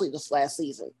 especially this last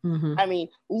season. Mm-hmm. I mean,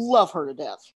 love her to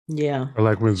death. Yeah. I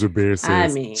like when Gerbera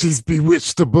says, she's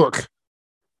bewitched the book.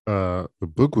 The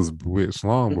book was bewitched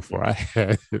long before I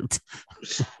had it.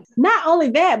 Not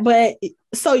only that, but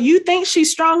so you think she's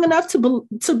strong enough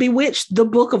to bewitch the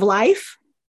book of life?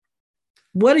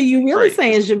 What are you really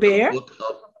saying, Gerbera?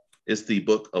 It's the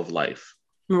book of life.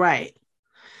 Right.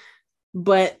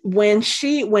 But when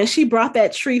she brought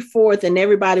that tree forth and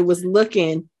everybody was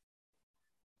looking,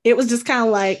 it was just kind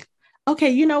of like, okay,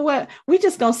 you know what? We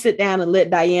just gonna sit down and let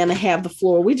Diana have the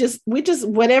floor. We just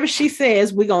whatever she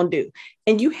says, we're gonna do.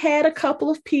 And you had a couple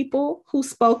of people who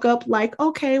spoke up like,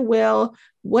 okay, well,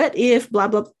 what if blah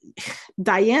blah.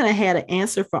 Diana had an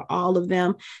answer for all of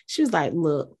them. She was like,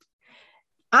 look,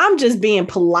 I'm just being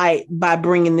polite by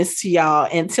bringing this to y'all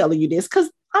and telling you this. Because,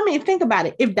 I mean, think about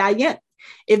it.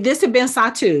 If this had been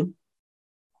Satu,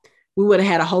 we would have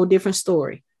had a whole different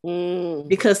story.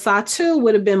 Because Satu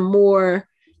would have been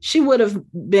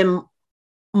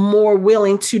more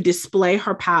willing to display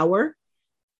her power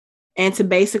and to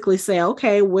basically say,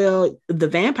 okay, well, the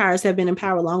vampires have been in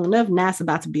power long enough. Now it's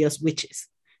about to be us witches.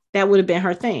 That would have been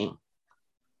her thing.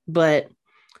 But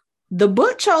the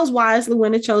book chose wisely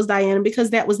when it chose Diana, because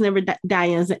that was never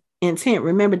Diana's intent.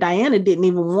 Remember, Diana didn't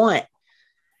even want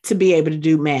to be able to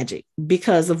do magic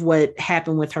because of what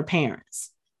happened with her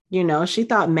parents. You know, she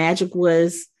thought magic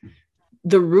was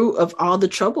the root of all the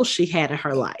trouble she had in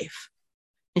her life.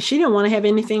 And she didn't want to have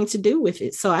anything to do with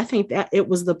it. So I think that it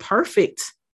was the perfect,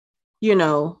 you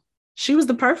know, she was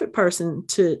the perfect person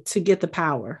to get the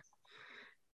power.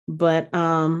 But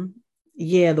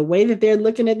yeah, the way that they're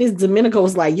looking at this, Domenico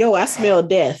was like, yo, I smell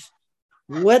death.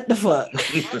 What the fuck?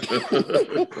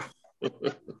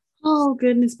 Oh,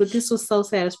 goodness. But this was so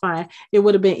satisfying. It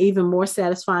would have been even more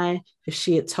satisfying if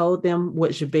she had told them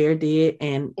what Javert did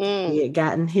and he had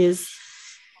gotten his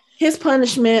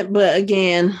punishment. But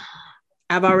again,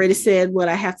 I've already said what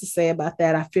I have to say about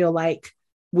that. I feel like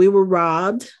we were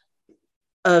robbed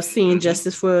of seeing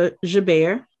justice for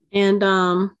Javert. And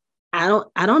I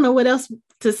don't know what else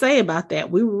to say about that.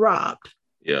 We were robbed.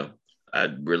 Yeah, I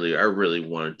really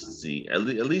wanted to see at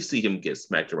least see him get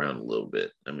smacked around a little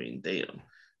bit. I mean, damn,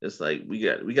 it's like we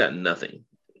got nothing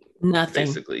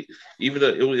basically. Even though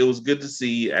it was good to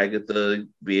see Agatha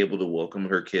be able to welcome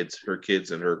her kids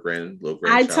and her little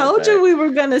grandchild. I told you we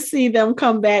were gonna see them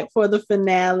come back for the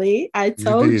finale. I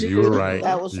told you. You were right.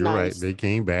 That was nice. Right. They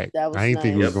came back. That was I didn't nice.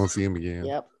 think we was gonna see him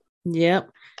again. Yep.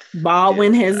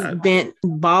 Baldwin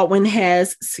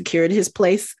has secured his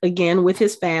place again with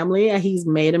his family. He's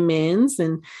made amends,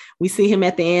 and we see him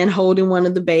at the end holding one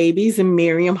of the babies, and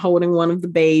Miriam holding one of the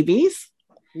babies.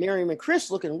 Miriam and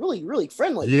Chris looking really, really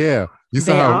friendly. Yeah, you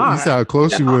saw how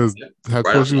close she was. How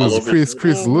close she was.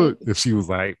 Chris looked, and she was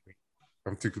like,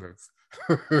 "I'm too close."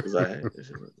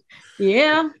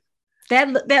 Yeah, that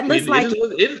looks like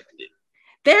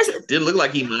it didn't look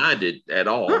like he minded at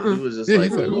all. He was just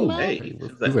like, "Oh, hey," he's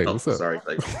like, "What's up?" Sorry,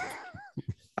 like,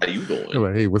 how you doing?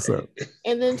 Like, hey, what's up?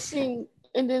 And then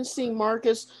seeing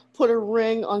Marcus put a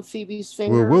ring on Phoebe's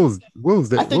finger. Well, what was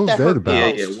that? What was that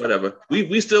about? Yeah, whatever.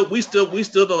 We still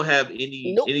don't have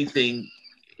anything.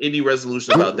 Any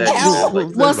resolution about that?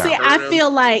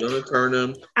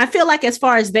 I feel like as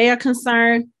far as they are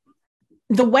concerned,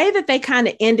 the way that they kind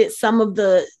of ended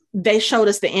they showed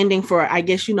us the ending for, I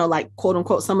guess, you know, like quote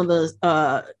unquote, some of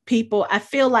the people. I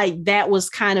feel like that was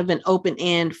kind of an open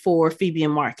end for Phoebe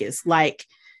and Marcus. Like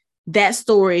that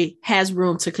story has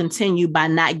room to continue by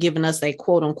not giving us a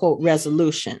quote unquote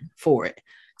resolution for it.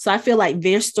 So I feel like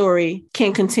their story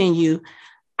can continue.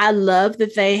 I love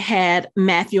that they had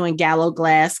Matthew and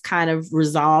Gallowglass kind of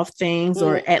resolve things,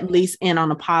 or at least end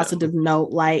on a positive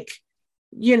note. Like,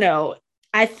 you know,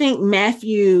 I think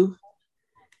Matthew,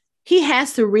 he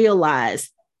has to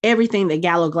realize everything that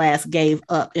Gallowglass gave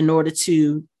up in order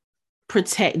to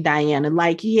protect Diana.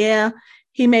 Like, yeah,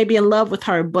 he may be in love with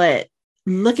her, but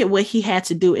look at what he had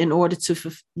to do in order to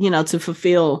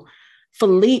fulfill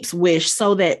Philippe's wish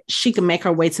so that she could make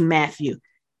her way to Matthew.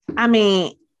 I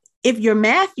mean, if you're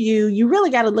Matthew, you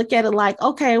really got to look at it like,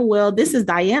 okay, well, this is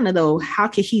Diana, though. How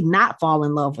could he not fall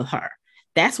in love with her?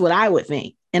 That's what I would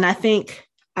think. And I think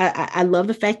I love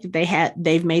the fact that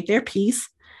they've made their peace.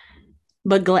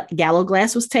 But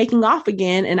Gallowglass was taking off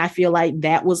again. And I feel like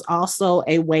that was also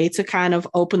a way to kind of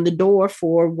open the door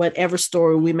for whatever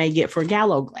story we may get for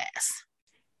Gallowglass.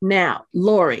 Now,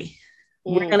 Lori,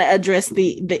 we're going to address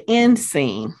the end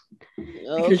scene.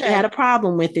 Because you had a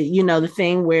problem with it. You know, the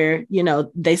thing where, you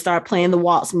know, they start playing the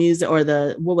waltz music or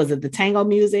the tango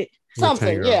music?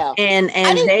 Something, yeah. And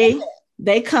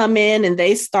they come in and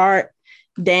they start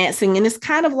dancing, and it's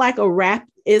kind of like a wrap.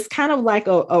 It's kind of like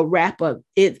a wrap up.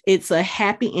 It's a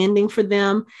happy ending for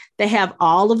them. They have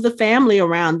all of the family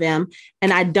around them.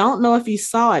 And I don't know if you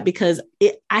saw it because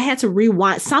I had to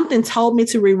rewind. Something told me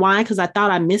to rewind because I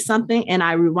thought I missed something and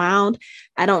I rewound.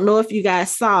 I don't know if you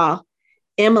guys saw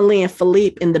Emily and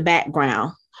Philippe in the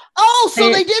background. Oh,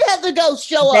 so they did have the ghost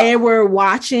show up. They were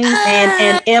watching,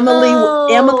 and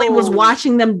Emily was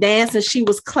watching them dance, and she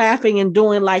was clapping and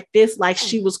doing like this, like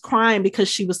she was crying because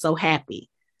she was so happy.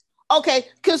 Okay,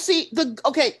 because in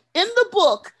the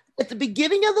book, at the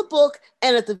beginning of the book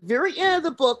and at the very end of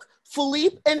the book,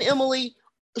 Philippe and Emily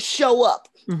show up.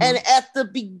 Mm-hmm. And at the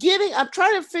beginning, I'm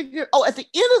trying to figure, at the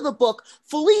end of the book,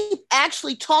 Philippe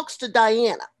actually talks to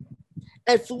Diana.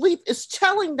 And Philippe is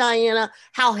telling Diana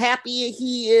how happy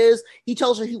he is. He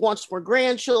tells her he wants more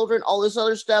grandchildren, all this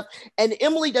other stuff. And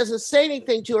Emily doesn't say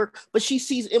anything to her, but she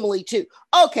sees Emily too.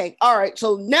 Okay, all right.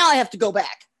 So now I have to go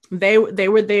back. They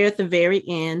were there at the very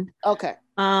end. Okay.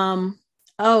 Because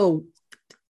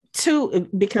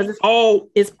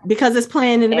it's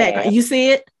playing in the background. You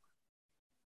see it?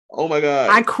 Oh my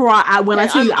God. I cry.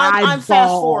 I'm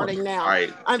fast forwarding now.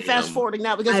 Right. I'm fast forwarding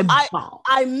now because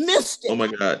I missed it. Oh my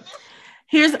God.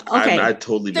 Here's okay. I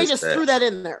totally missed that. They just threw that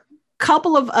in there.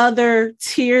 Couple of other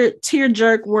tear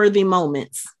jerk worthy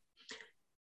moments.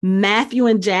 Matthew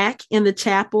and Jack in the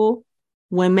chapel.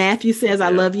 When Matthew says,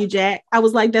 I love you, Jack, I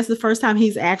was like, that's the first time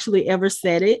he's actually ever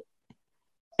said it.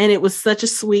 And it was such a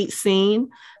sweet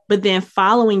scene. But then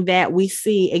following that, we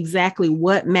see exactly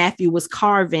what Matthew was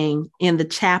carving in the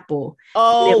chapel.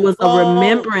 It was a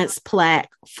remembrance plaque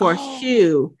for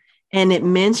Hugh. And it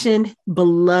mentioned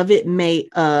beloved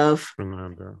mate of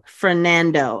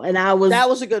Fernando. And that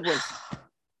was a good one.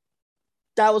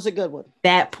 That was a good one.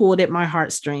 That pulled at my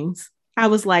heartstrings. I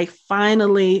was like,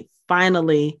 finally,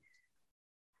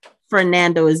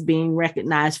 Fernando is being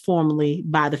recognized formally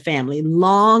by the family.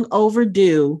 Long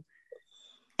overdue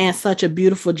and such a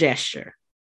beautiful gesture.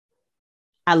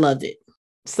 I loved it.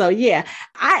 So yeah,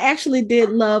 I actually did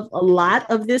love a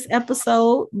lot of this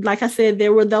episode. Like I said,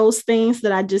 there were those things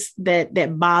that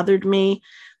that bothered me.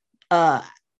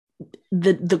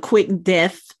 The quick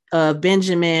death of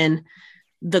Benjamin,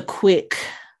 the quick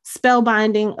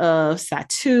spellbinding of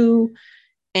Satu,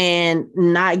 and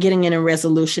not getting in a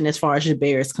resolution as far as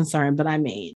Jabir is concerned. But I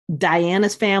mean,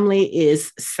 Diana's family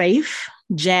is safe.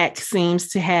 Jack seems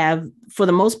to have, for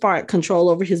the most part, control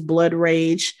over his blood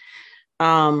rage.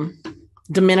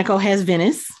 Domenico has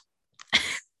Venice,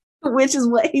 which is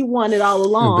what he wanted all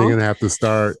along. And they're gonna have to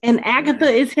start. And Agatha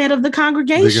is head of the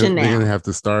congregation now. They're gonna have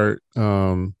to start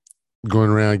going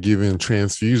around giving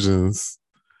transfusions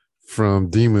from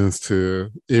demons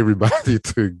to everybody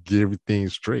to get everything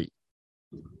straight.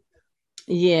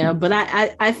 Yeah, but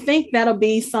I think that'll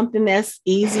be something that's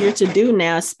easier to do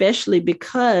now, especially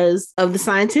because of the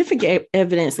scientific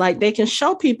evidence. Like they can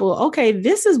show people, okay,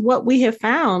 this is what we have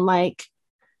found. Like,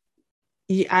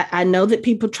 I know that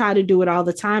people try to do it all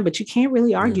the time, but you can't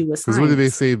really argue with science. Because what did they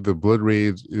say? The blood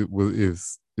rage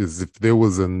is if there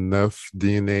was enough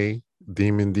DNA,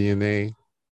 demon DNA,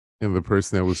 in the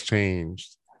person that was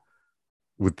changed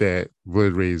with that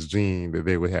blood rage gene, that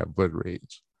they would have blood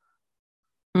rage.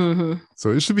 Mm-hmm.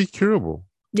 So it should be curable.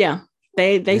 Yeah,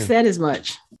 they said as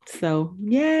much. So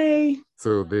yay!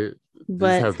 So they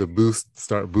just have to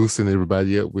start boosting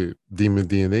everybody up with demon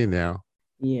DNA now.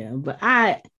 Yeah, but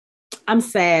I'm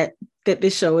sad that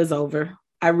this show is over.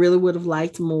 I really would have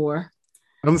liked more.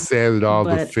 I'm sad at all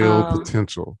the failed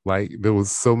potential. Like there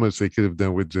was so much they could have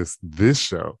done with just this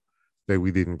show that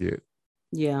we didn't get.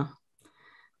 Yeah.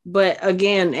 But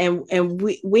again, and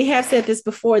we have said this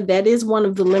before, that is one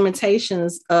of the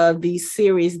limitations of these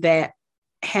series that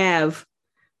have,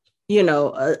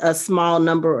 a small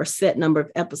number or set number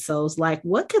of episodes. Like,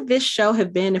 what could this show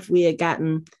have been if we had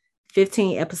gotten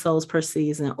 15 episodes per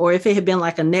season, or if it had been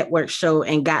like a network show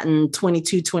and gotten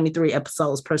 22, 23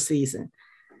 episodes per season?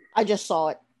 I just saw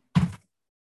it.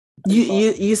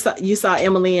 You saw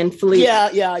Emily and Philippe. Yeah.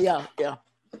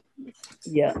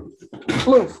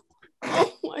 Oof.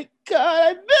 Oh my God,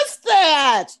 I missed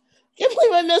that. Can't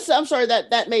believe I missed it. I'm sorry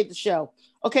that made the show.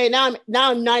 Okay, now I'm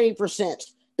 90%.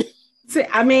 See,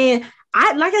 I mean,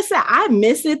 I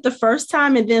missed it the first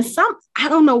time, and then I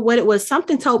don't know what it was.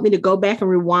 Something told me to go back and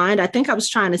rewind. I think I was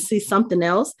trying to see something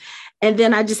else. And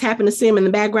then I just happened to see him in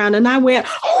the background, and I went,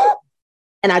 oh,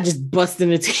 and I just busted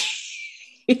into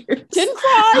tears. Didn't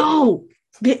cry. No.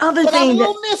 The other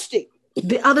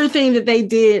thing that they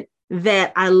did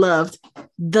that I loved,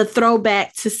 the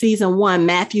throwback to season 1,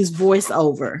 Matthew's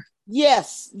voiceover.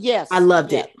 Yes. I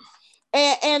loved it.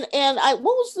 And I,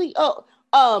 what was the,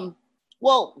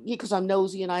 well, because I'm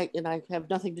nosy and I have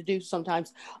nothing to do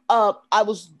sometimes. I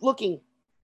was looking,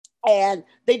 and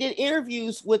they did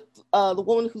interviews with the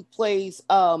woman who plays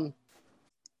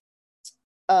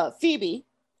Phoebe,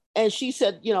 and she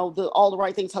said, all the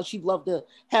right things, how she'd love to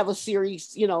have a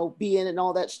series, be in and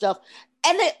all that stuff.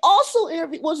 And they also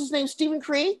interviewed, what's his name, Stephen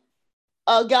Cree,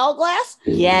 Galglass.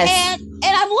 Yes. And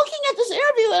I'm looking at this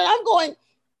interview and I'm going,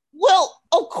 well,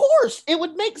 of course, it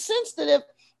would make sense that if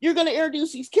you're going to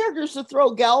introduce these characters to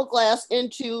throw Galglass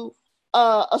into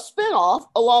a spinoff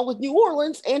along with New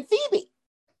Orleans and Phoebe.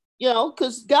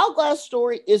 because Galglass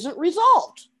story isn't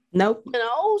resolved. Nope.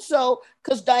 So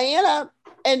because Diana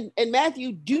and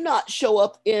Matthew do not show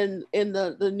up in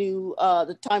the new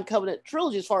the Time Covenant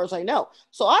trilogy, as far as I know.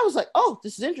 So I was like, oh,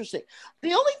 this is interesting.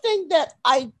 The only thing that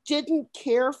I didn't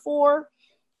care for,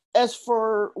 as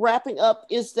for wrapping up,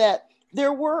 is that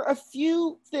there were a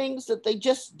few things that they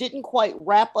just didn't quite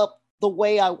wrap up the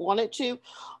way I wanted to.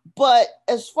 But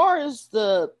as far as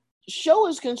the show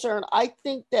is concerned, I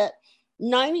think that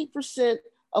 90%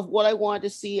 of what I wanted to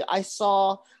see, I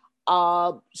saw.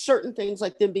 Certain things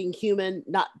like them being human,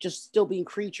 not just still being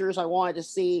creatures. I wanted to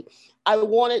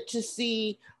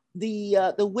see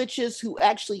the witches who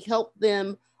actually helped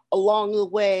them along the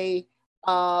way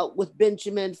with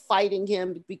Benjamin fighting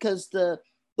him, because the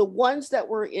ones that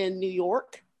were in New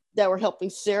York that were helping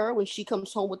Sarah when she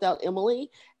comes home without Emily,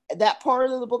 that part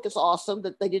of the book is awesome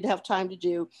that they didn't have time to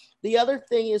do. The other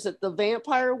thing is that the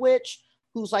vampire witch,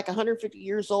 who's like 150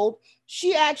 years old,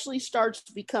 she actually starts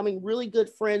becoming really good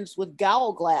friends with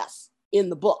Galglass in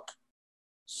the book.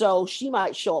 So she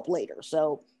might show up later.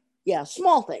 So yeah,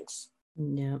 small things.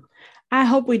 Yeah. I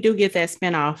hope we do get that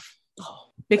spinoff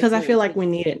because I feel like we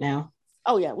need it now.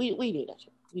 Oh yeah, we need it.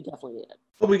 We definitely need it.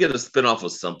 But we get a spinoff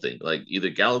of something, like either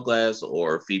Galglass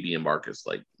or Phoebe and Marcus,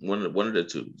 like one of the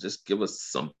two. Just give us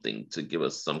something to give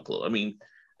us some clue. I mean,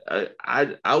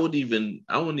 I wouldn't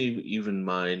even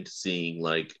mind seeing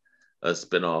like a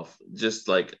spinoff, just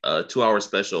like a 2-hour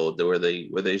special where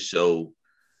they show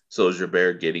Soldier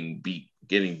Bear getting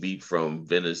beat from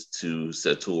Venice to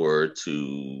Sator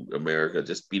to America.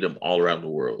 Just beat them all around the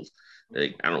world.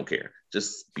 Like, I don't care,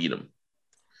 just beat them.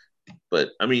 But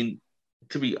I mean,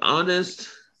 to be honest,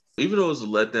 even though it was a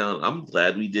letdown, I'm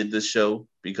glad we did this show,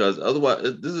 because otherwise,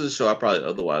 this is a show I probably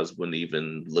otherwise wouldn't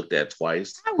even looked at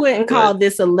twice. I wouldn't call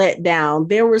this a letdown.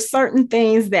 There were certain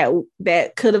things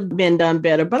that could have been done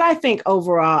better, but I think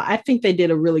overall, I think they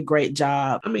did a really great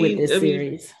job with this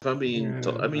series.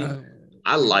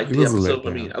 I liked the episode.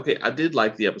 I mean, okay, I did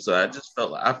like the episode.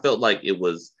 I felt like it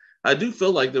was. I do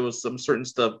feel like there was some certain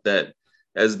stuff that,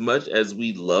 as much as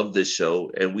we love this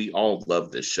show, and we all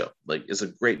love this show, like it's a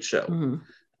great show. Mm-hmm.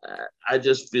 I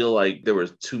just feel like there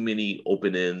was too many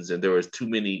open ends and there was too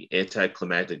many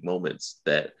anticlimactic moments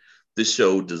that this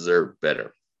show deserved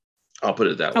better. I'll put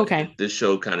it that way. Okay. This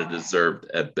show kind of deserved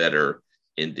a better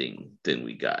ending than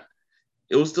we got.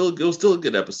 It was still a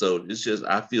good episode. It's just,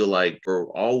 I feel like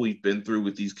for all we've been through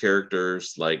with these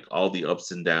characters, like all the ups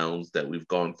and downs that we've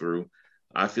gone through,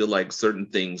 I feel like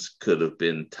certain things could have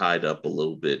been tied up a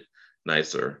little bit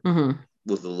nicer. Mm-hmm.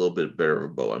 With a little bit better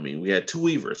of a bow. I mean, we had two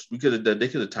weavers. They could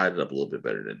have tied it up a little bit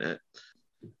better than that.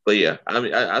 But yeah, I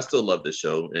mean, I still love this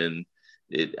show, and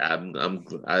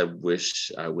I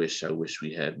wish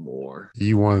we had more.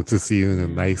 You wanted to see it in a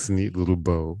nice, neat little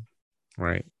bow,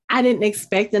 right? I didn't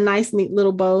expect a nice, neat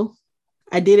little bow.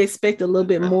 I did expect a little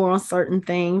bit more on certain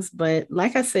things, but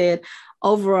like I said,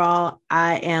 overall,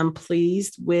 I am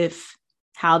pleased with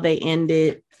how they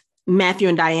ended Matthew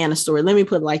and Diana's story. Let me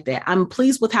put it like that. I'm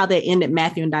pleased with how they ended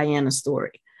Matthew and Diana's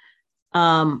story.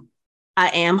 I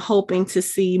am hoping to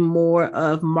see more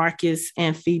of Marcus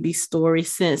and Phoebe's story,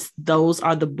 since those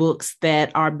are the books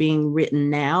that are being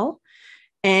written now.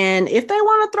 And if they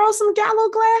want to throw some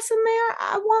Galglass in there,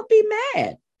 I won't be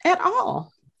mad at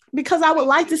all, because I would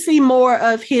like to see more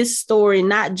of his story,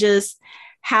 not just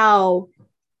how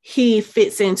he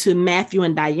fits into Matthew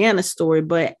and Diana's story,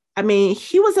 but I mean,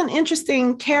 he was an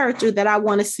interesting character that I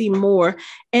want to see more.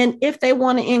 And if they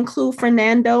want to include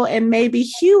Fernando and maybe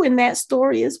Hugh in that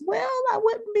story as well, I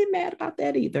wouldn't be mad about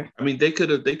that either. I mean, they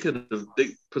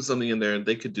put something in there, and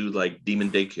they could do like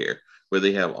Demon Daycare, where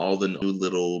they have all the new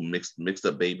little mixed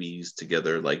up babies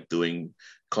together, like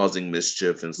causing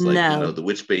mischief, and it's like, the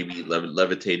witch baby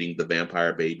levitating the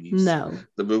vampire babies. No,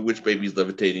 the witch baby's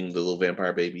levitating the little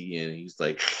vampire baby, and he's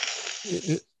like.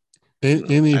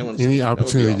 Any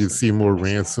opportunity to see more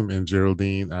Ransom and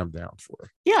Geraldine, I'm down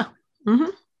for. Yeah. Mm-hmm.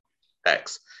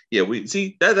 X. Yeah, we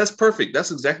see that's perfect.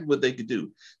 That's exactly what they could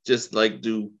do. Just like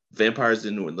do vampires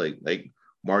in like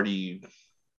Marty.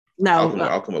 No,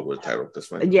 I'll come up with a title this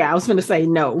way. Yeah, I was going to say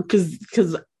no,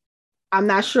 because I'm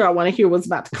not sure I want to hear what's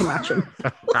about to come out from.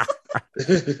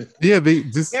 Yeah, they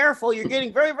just careful. You're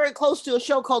getting very, very close to a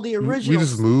show called The Original. We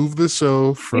just moved the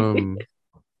show from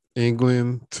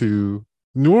England to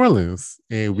New Orleans,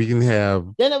 and we can have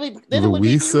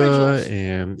Louisa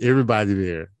and everybody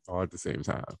there all at the same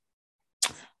time.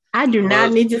 I do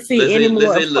not need to see any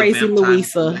more of crazy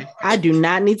Louisa. I do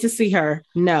not need to see her.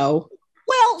 No.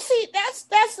 Well, see,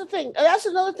 that's the thing. That's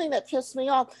another thing that pissed me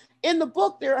off. In the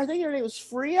book, I think her name was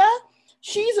Freya.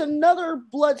 she's another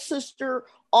blood sister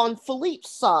on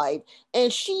Philippe's side,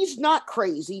 and she's not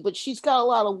crazy, but she's got a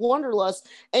lot of wanderlust,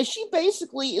 and she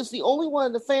basically is the only one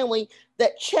in the family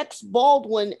that checks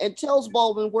Baldwin and tells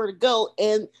Baldwin where to go,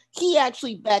 and he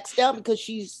actually backs down because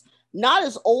she's not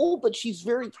as old, but she's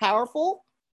very powerful.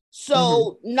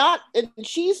 So and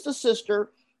she's the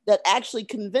sister that actually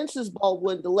convinces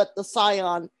Baldwin to let the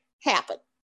scion happen.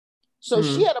 So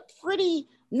she had a pretty,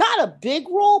 not a big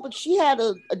role, but she had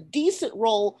a decent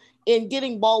role in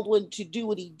getting Baldwin to do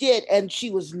what he did, and she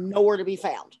was nowhere to be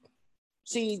found.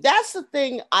 See, that's the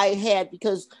thing I had,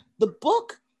 because the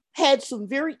book had some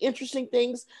very interesting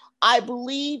things. I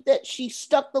believe that she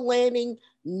stuck the landing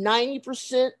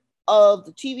 90% of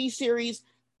the TV series,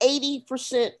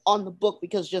 80% on the book,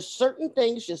 because just certain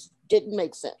things just didn't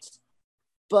make sense.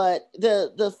 But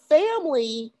the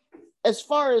family, as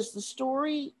far as the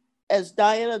story, as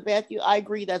Diana and Matthew, I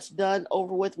agree that's done,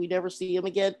 over with. We never see him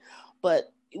again,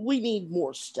 but we need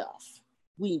more stuff.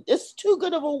 It's too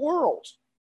good of a world.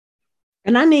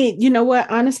 And I need, you know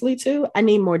what, honestly too, I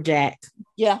need more Jack.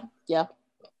 Yeah.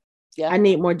 I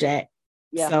need more Jack.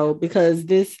 Yeah. So because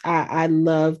I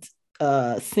loved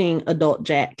seeing adult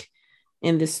Jack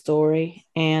in this story.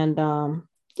 And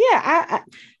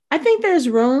I think there's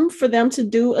room for them to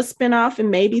do a spinoff and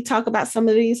maybe talk about some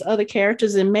of these other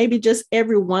characters, and maybe just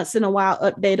every once in a while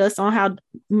update us on how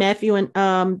Matthew and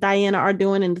Diana are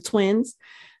doing in the twins.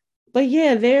 But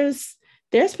yeah, there's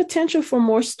potential for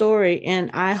more story,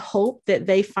 and I hope that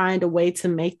they find a way to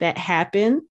make that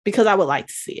happen, because I would like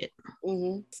to see it.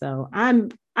 So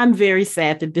I'm very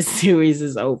sad that this series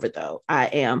is over, though. I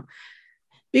am,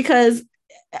 because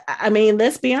I mean,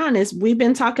 let's be honest, we've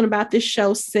been talking about this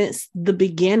show since the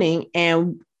beginning,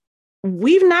 and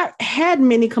we've not had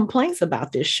many complaints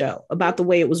about this show, about the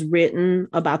way it was written,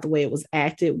 about the way it was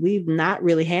acted. We've not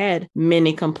really had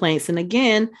many complaints. And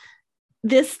again,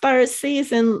 this third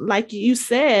season, like you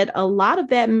said, a lot of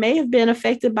that may have been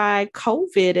affected by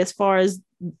COVID, as far as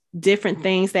different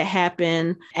things that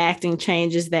happened, acting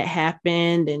changes that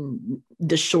happened, and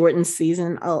the shortened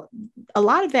season. A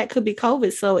lot of that could be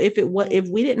COVID. So if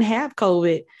we didn't have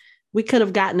COVID, we could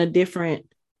have gotten a different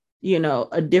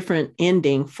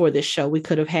ending for this show. We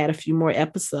could have had a few more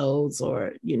episodes,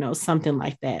 or something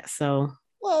like that. So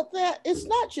well, that it's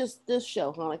not just this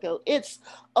show, Hanako. It's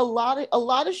a lot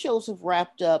of shows have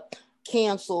wrapped up,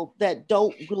 canceled, that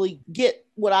don't really get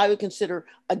what I would consider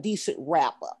a decent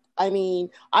wrap up. I mean,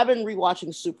 I've been rewatching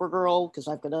Supergirl because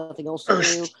I've got nothing else to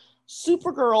do.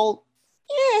 Supergirl,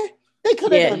 they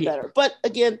could have done better. But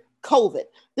again, COVID.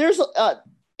 There's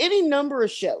any number of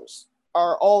shows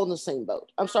are all in the same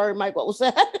boat. I'm sorry, Mike, what was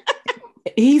that?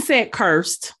 He said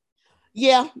cursed.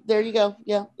 Yeah, there you go.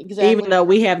 Yeah, exactly. Even though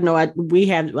we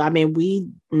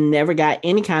never got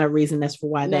any kind of reason as for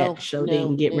why that show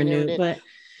didn't get renewed. But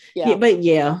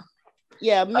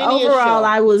overall,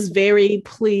 I was very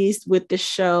pleased with the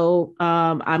show.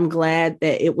 I'm glad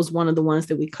that it was one of the ones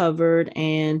that we covered.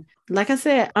 And like I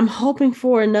said, I'm hoping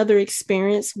for another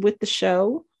experience with the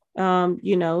show.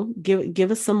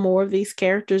 Give us some more of these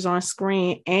characters on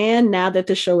screen. And now that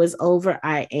the show is over,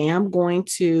 I am going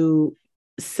to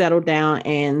settle down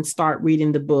and start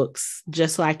reading the books,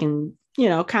 just so I can,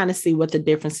 kind of see what the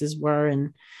differences were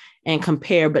and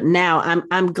compare. But now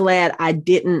I'm glad I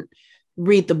didn't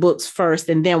read the books first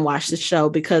and then watch the show,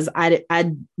 because I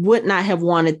would not have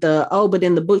wanted but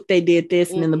in the book they did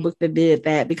this and in the book they did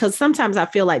that, because sometimes I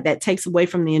feel like that takes away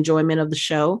from the enjoyment of the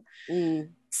show.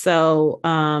 So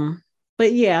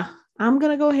but yeah, I'm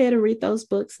gonna go ahead and read those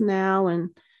books now.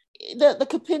 And the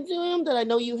compendium that I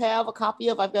know you have a copy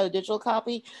of, I've got a digital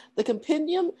copy. The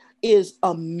compendium is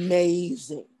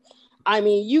amazing. I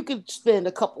mean, you could spend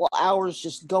a couple of hours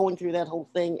just going through that whole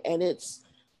thing, and it's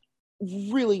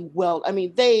really well. I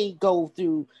mean, they go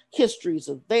through histories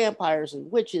of vampires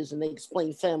and witches, and they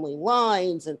explain family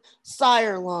lines and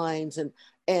sire lines and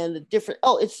the different.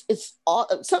 It's all,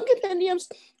 some compendiums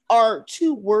are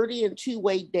too wordy and too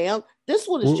weighed down. This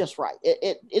one is just right.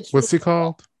 It's what's it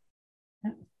called?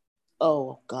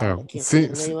 Oh God! Oh, text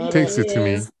it to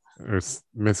me or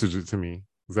message it to me,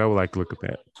 because I would like to look at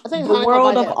that. I think The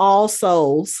World of All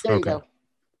Souls. There you go.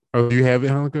 Oh, you have it,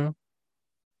 Hanako?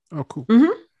 Oh, cool.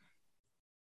 Mm-hmm.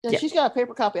 Yeah, she's got a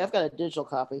paper copy. I've got a digital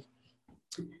copy.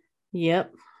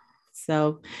 Yep.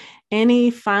 So,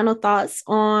 any final thoughts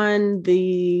on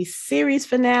the series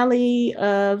finale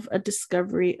of A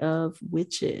Discovery of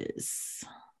Witches?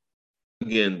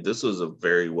 Again, this was a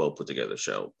very well put together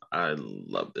show. I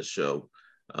love this show.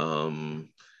 I'm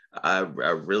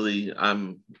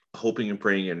hoping and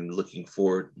praying and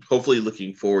hopefully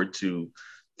looking forward to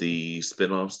the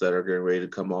spinoffs that are getting ready to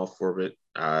come off for it.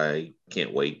 I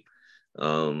can't wait.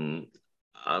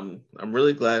 I'm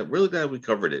really glad we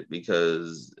covered it,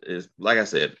 because it's like I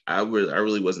said, I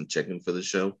really wasn't checking for the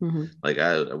show. Mm-hmm. Like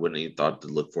I wouldn't even thought to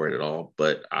look for it at all.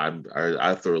 But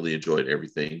I thoroughly enjoyed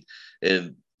everything.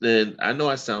 And then I know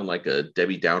I sound like a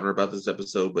Debbie Downer about this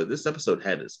episode, but this episode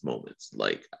had its moments.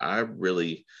 Like I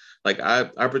really I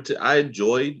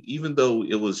enjoyed, even though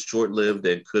it was short lived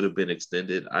and could have been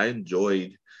extended.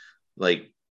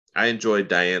 Like I enjoyed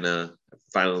Diana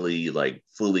finally like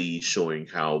fully showing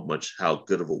how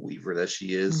good of a weaver that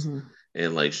she is, Mm-hmm.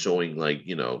 and like showing like,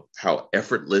 how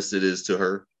effortless it is to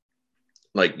her.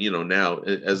 Like, now,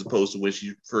 as opposed to when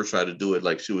she first tried to do it,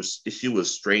 like she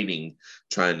was straining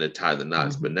trying to tie the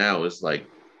knots. Mm-hmm. But now it's like,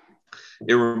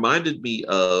 it reminded me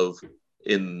of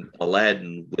in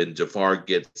Aladdin when Jafar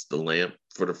gets the lamp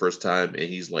for the first time and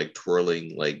he's like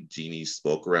twirling like genie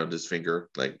smoke around his finger,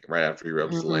 like right after he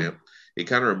rubs the Mm-hmm. lamp. It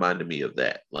kind of reminded me of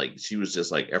that. Like she was just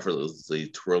like effortlessly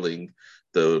twirling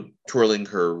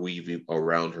her weave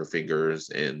around her fingers,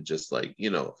 and just like,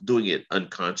 doing it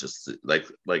unconsciously, like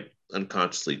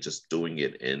unconsciously just doing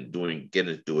it and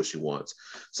getting to do what she wants.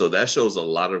 So that shows a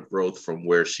lot of growth from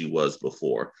where she was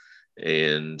before.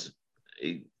 And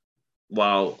it,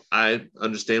 while I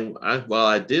understand, while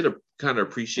I did kind of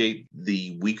appreciate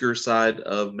the weaker side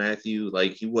of Matthew,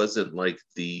 like he wasn't like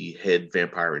the head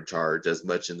vampire in charge as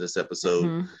much in this episode.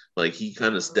 Mm-hmm. Like he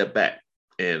kind of stepped back,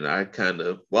 and I kind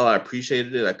of, while I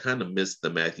appreciated it, I kind of missed the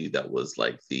Matthew that was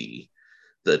like the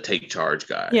take charge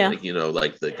guy. Yeah. Like,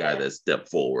 like the guy that stepped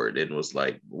forward and was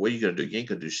like, what are you gonna do? You ain't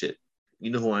gonna do shit.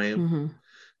 You know who I am. Mm-hmm.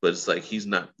 But it's like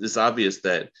it's obvious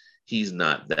that he's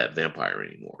not that vampire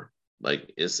anymore.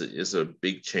 Like it's a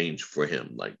big change for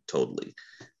him, like totally.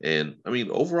 And I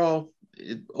mean, overall,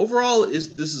 this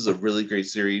is a really great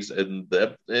series, and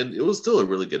it was still a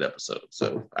really good episode.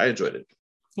 So I enjoyed it.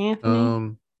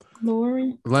 Anthony,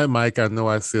 Lori, like Mike, I know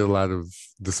I said a lot of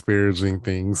disparaging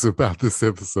things about this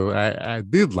episode. I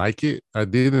did like it. I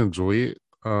did enjoy it.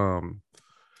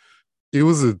 It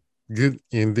was a good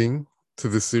ending to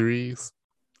the series.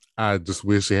 I just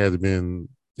wish it had been,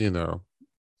 a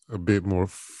bit more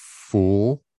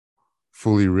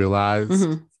fully realized.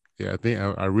 Mm-hmm. Yeah, I think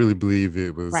I really believe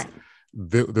it was right.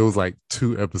 There was like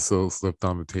 2 episodes left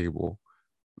on the table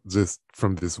just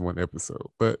from this one episode.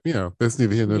 But that's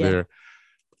neither here nor there.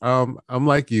 I'm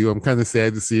like you. I'm kind of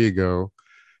sad to see it go.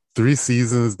 3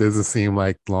 seasons doesn't seem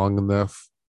like long enough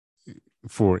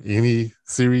for any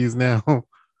series now.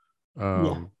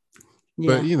 Yeah.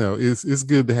 But it's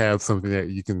good to have something that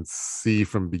you can see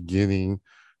from beginning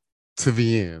to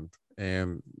the end,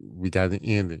 and we got an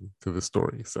ending to the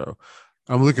story. So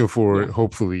I'm looking forward. Yeah.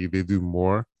 Hopefully they do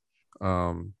more.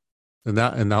 And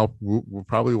we'll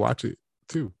probably watch it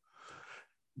too.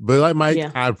 But like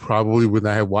Mike, I probably would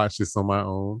not have watched this on my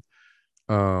own.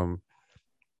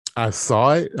 I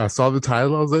saw it. I saw the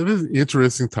title. I was like, this is an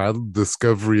interesting title,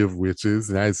 Discovery of Witches.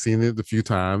 And I'd seen it a few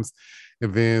times.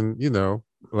 And then,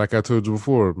 like I told you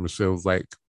before, Michelle was like,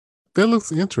 that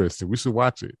looks interesting. We should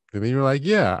watch it. And then you're like,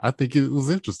 yeah, I think it was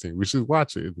interesting. We should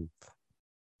watch it. And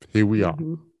here we are.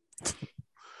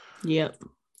 Yep.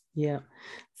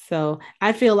 So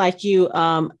I feel like you,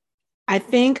 I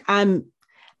think I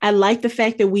like the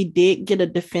fact that we did get a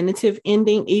definitive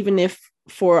ending, even if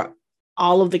for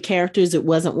all of the characters, it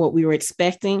wasn't what we were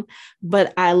expecting.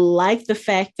 But I like the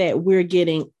fact that we're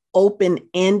getting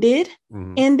open-ended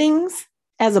endings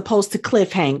as opposed to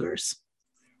cliffhangers.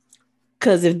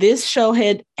 Because if this show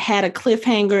had a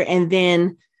cliffhanger and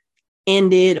then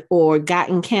ended or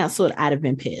gotten canceled, I'd have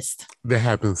been pissed. That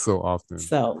happens so often.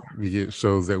 So we get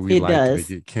shows that we like,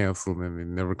 they get canceled and they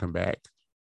never come back.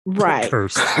 Right.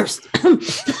 Cursed.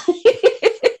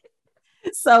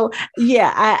 So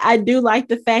yeah, I do like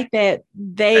the fact that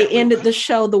they ended the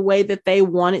show the way that they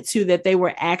wanted to, that they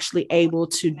were actually able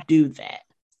to do that.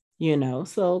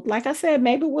 So like I said,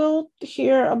 maybe we'll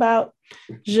hear about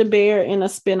Jabert in a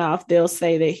spinoff. They'll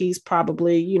say that he's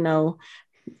probably,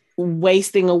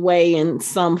 wasting away in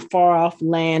some far off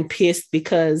land, pissed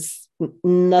because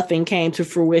nothing came to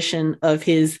fruition of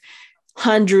his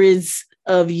hundreds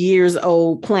of years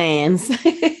old plans.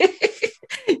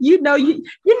 he got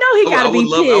to be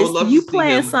pissed. You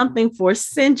plan something for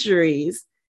centuries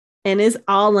and it's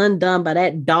all undone by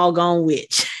that doggone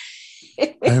witch.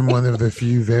 I'm one of the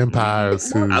few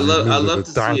vampires who I love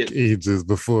the dark ages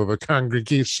before the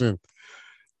congregation.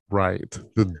 Right,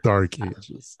 the dark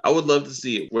ages. I would love to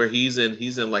see it where he's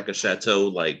in like a chateau,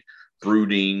 like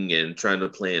brooding and trying to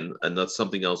plan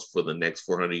something else for the next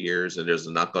 400 years. And there's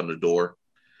a knock on the door,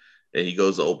 and he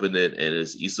goes to open it, and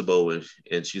it's Isabeau,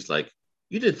 and she's like,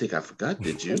 "You didn't think I forgot,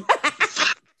 did you?"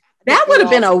 That would have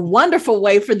been a wonderful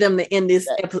way for them to end this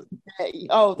episode.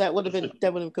 That would have been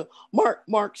cool.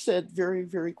 Mark said very,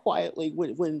 very quietly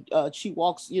when she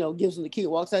walks, gives him the key,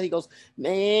 walks out, he goes,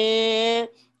 man,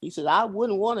 he said, I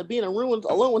wouldn't want to be in a room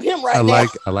alone with him now.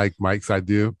 I like Mike's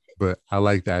idea, but I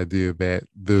like the idea that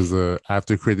there's a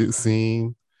after credit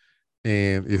scene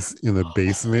and it's in a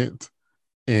basement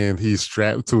and he's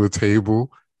strapped to a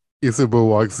table. Isabel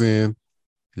walks in.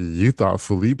 You thought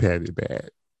Philippe had it bad.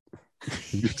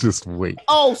 You just wait.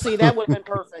 Oh, see, that would have been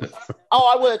perfect.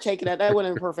 I would have taken that. That would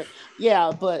have been perfect.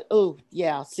 Yeah, but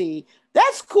see,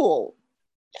 that's cool.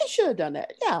 They should have done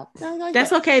that. Yeah.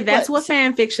 That's okay. That's what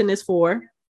fan fiction is for.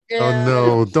 Yeah. Oh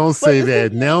no, don't say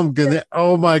that. Now I'm gonna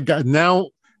oh my god. Now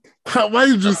why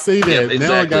did you say that? Exactly.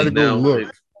 Now I gotta go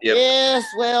look. Yep. Yes,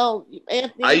 well,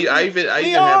 Anthony, I even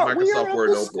have Microsoft Word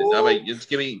open. I mean, just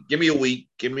give me a week.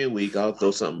 Give me a week. I'll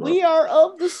throw something. We are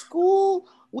of the school.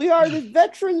 We are the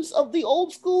veterans of the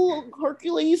old school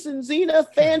Hercules and Xena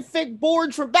fanfic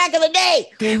boards from back in the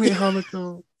day. Damn it,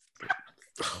 Hanako.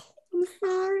 I'm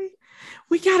sorry.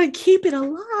 We gotta keep it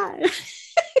alive.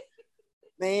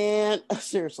 Man,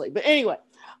 seriously. But anyway,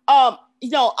 I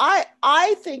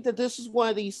think that this is one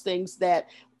of these things that,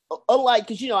 unlike,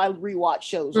 because I rewatch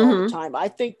shows all the time. I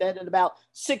think that in about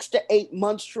 6 to 8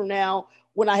 months from now,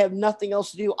 when I have nothing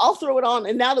else to do, I'll throw it on.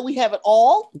 And now that we have it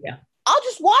all, I'll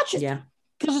just watch it. Yeah.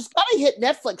 Because it's got to hit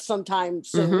Netflix sometime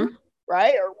soon,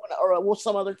 right? Or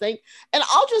some other thing. And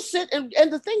I'll just sit and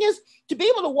the thing is, to be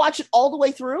able to watch it all the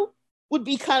way through would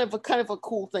be kind of a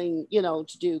cool thing,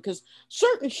 to do. Because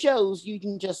certain shows you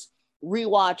can just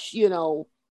rewatch,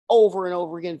 over and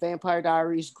over again. Vampire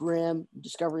Diaries, Grimm,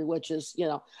 Discovery Witches,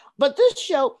 But this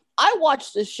show, I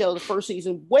watched this show, the first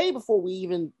season, way before we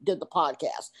even did the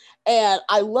podcast. And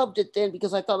I loved it then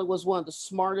because I thought it was one of the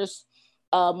smartest,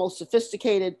 most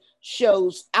sophisticated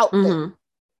shows out there.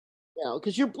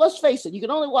 Because let's face it, you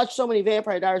can only watch so many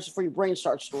Vampire Diaries before your brain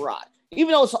starts to rot,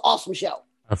 even though it's an awesome show.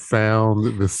 I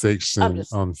found the section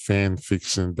on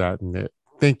fanfiction.net.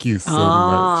 Thank you so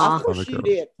much. Of course you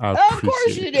did. Of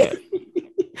course you did.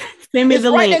 Send me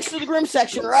the right link. Next to the Grimm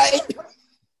section, right?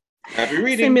 Happy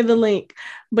reading. Send me the link.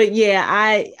 But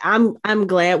yeah, I'm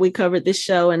glad we covered this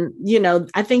show, and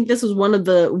I think this was one of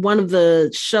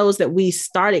the shows that we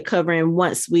started covering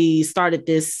once we started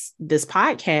this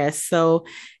podcast. So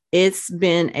it's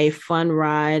been a fun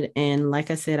ride, and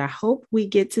like I said, I hope we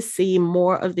get to see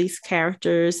more of these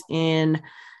characters in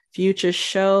future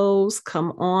shows.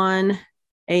 Come on,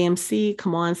 AMC,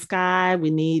 come on, Sky.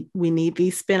 We need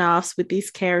these spinoffs with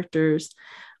these characters.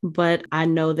 But I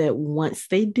know that once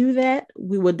they do that,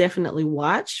 we will definitely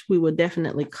watch. We will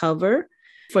definitely cover.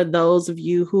 For those of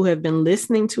you who have been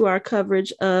listening to our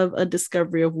coverage of A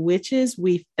Discovery of Witches,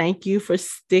 we thank you for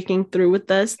sticking through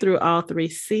with us through all 3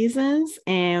 seasons.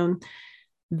 And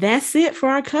that's it for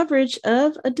our coverage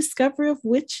of A Discovery of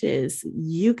Witches.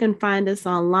 You can find us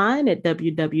online at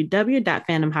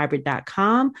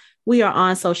www.phantomhybrid.com. We are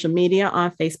on social media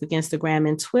on Facebook, Instagram,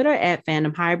 and Twitter at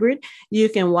Phantom Hybrid. You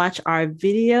can watch our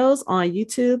videos on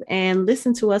YouTube and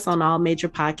listen to us on all major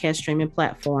podcast streaming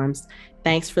platforms.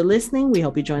 Thanks for listening. We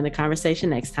hope you join the conversation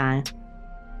next time.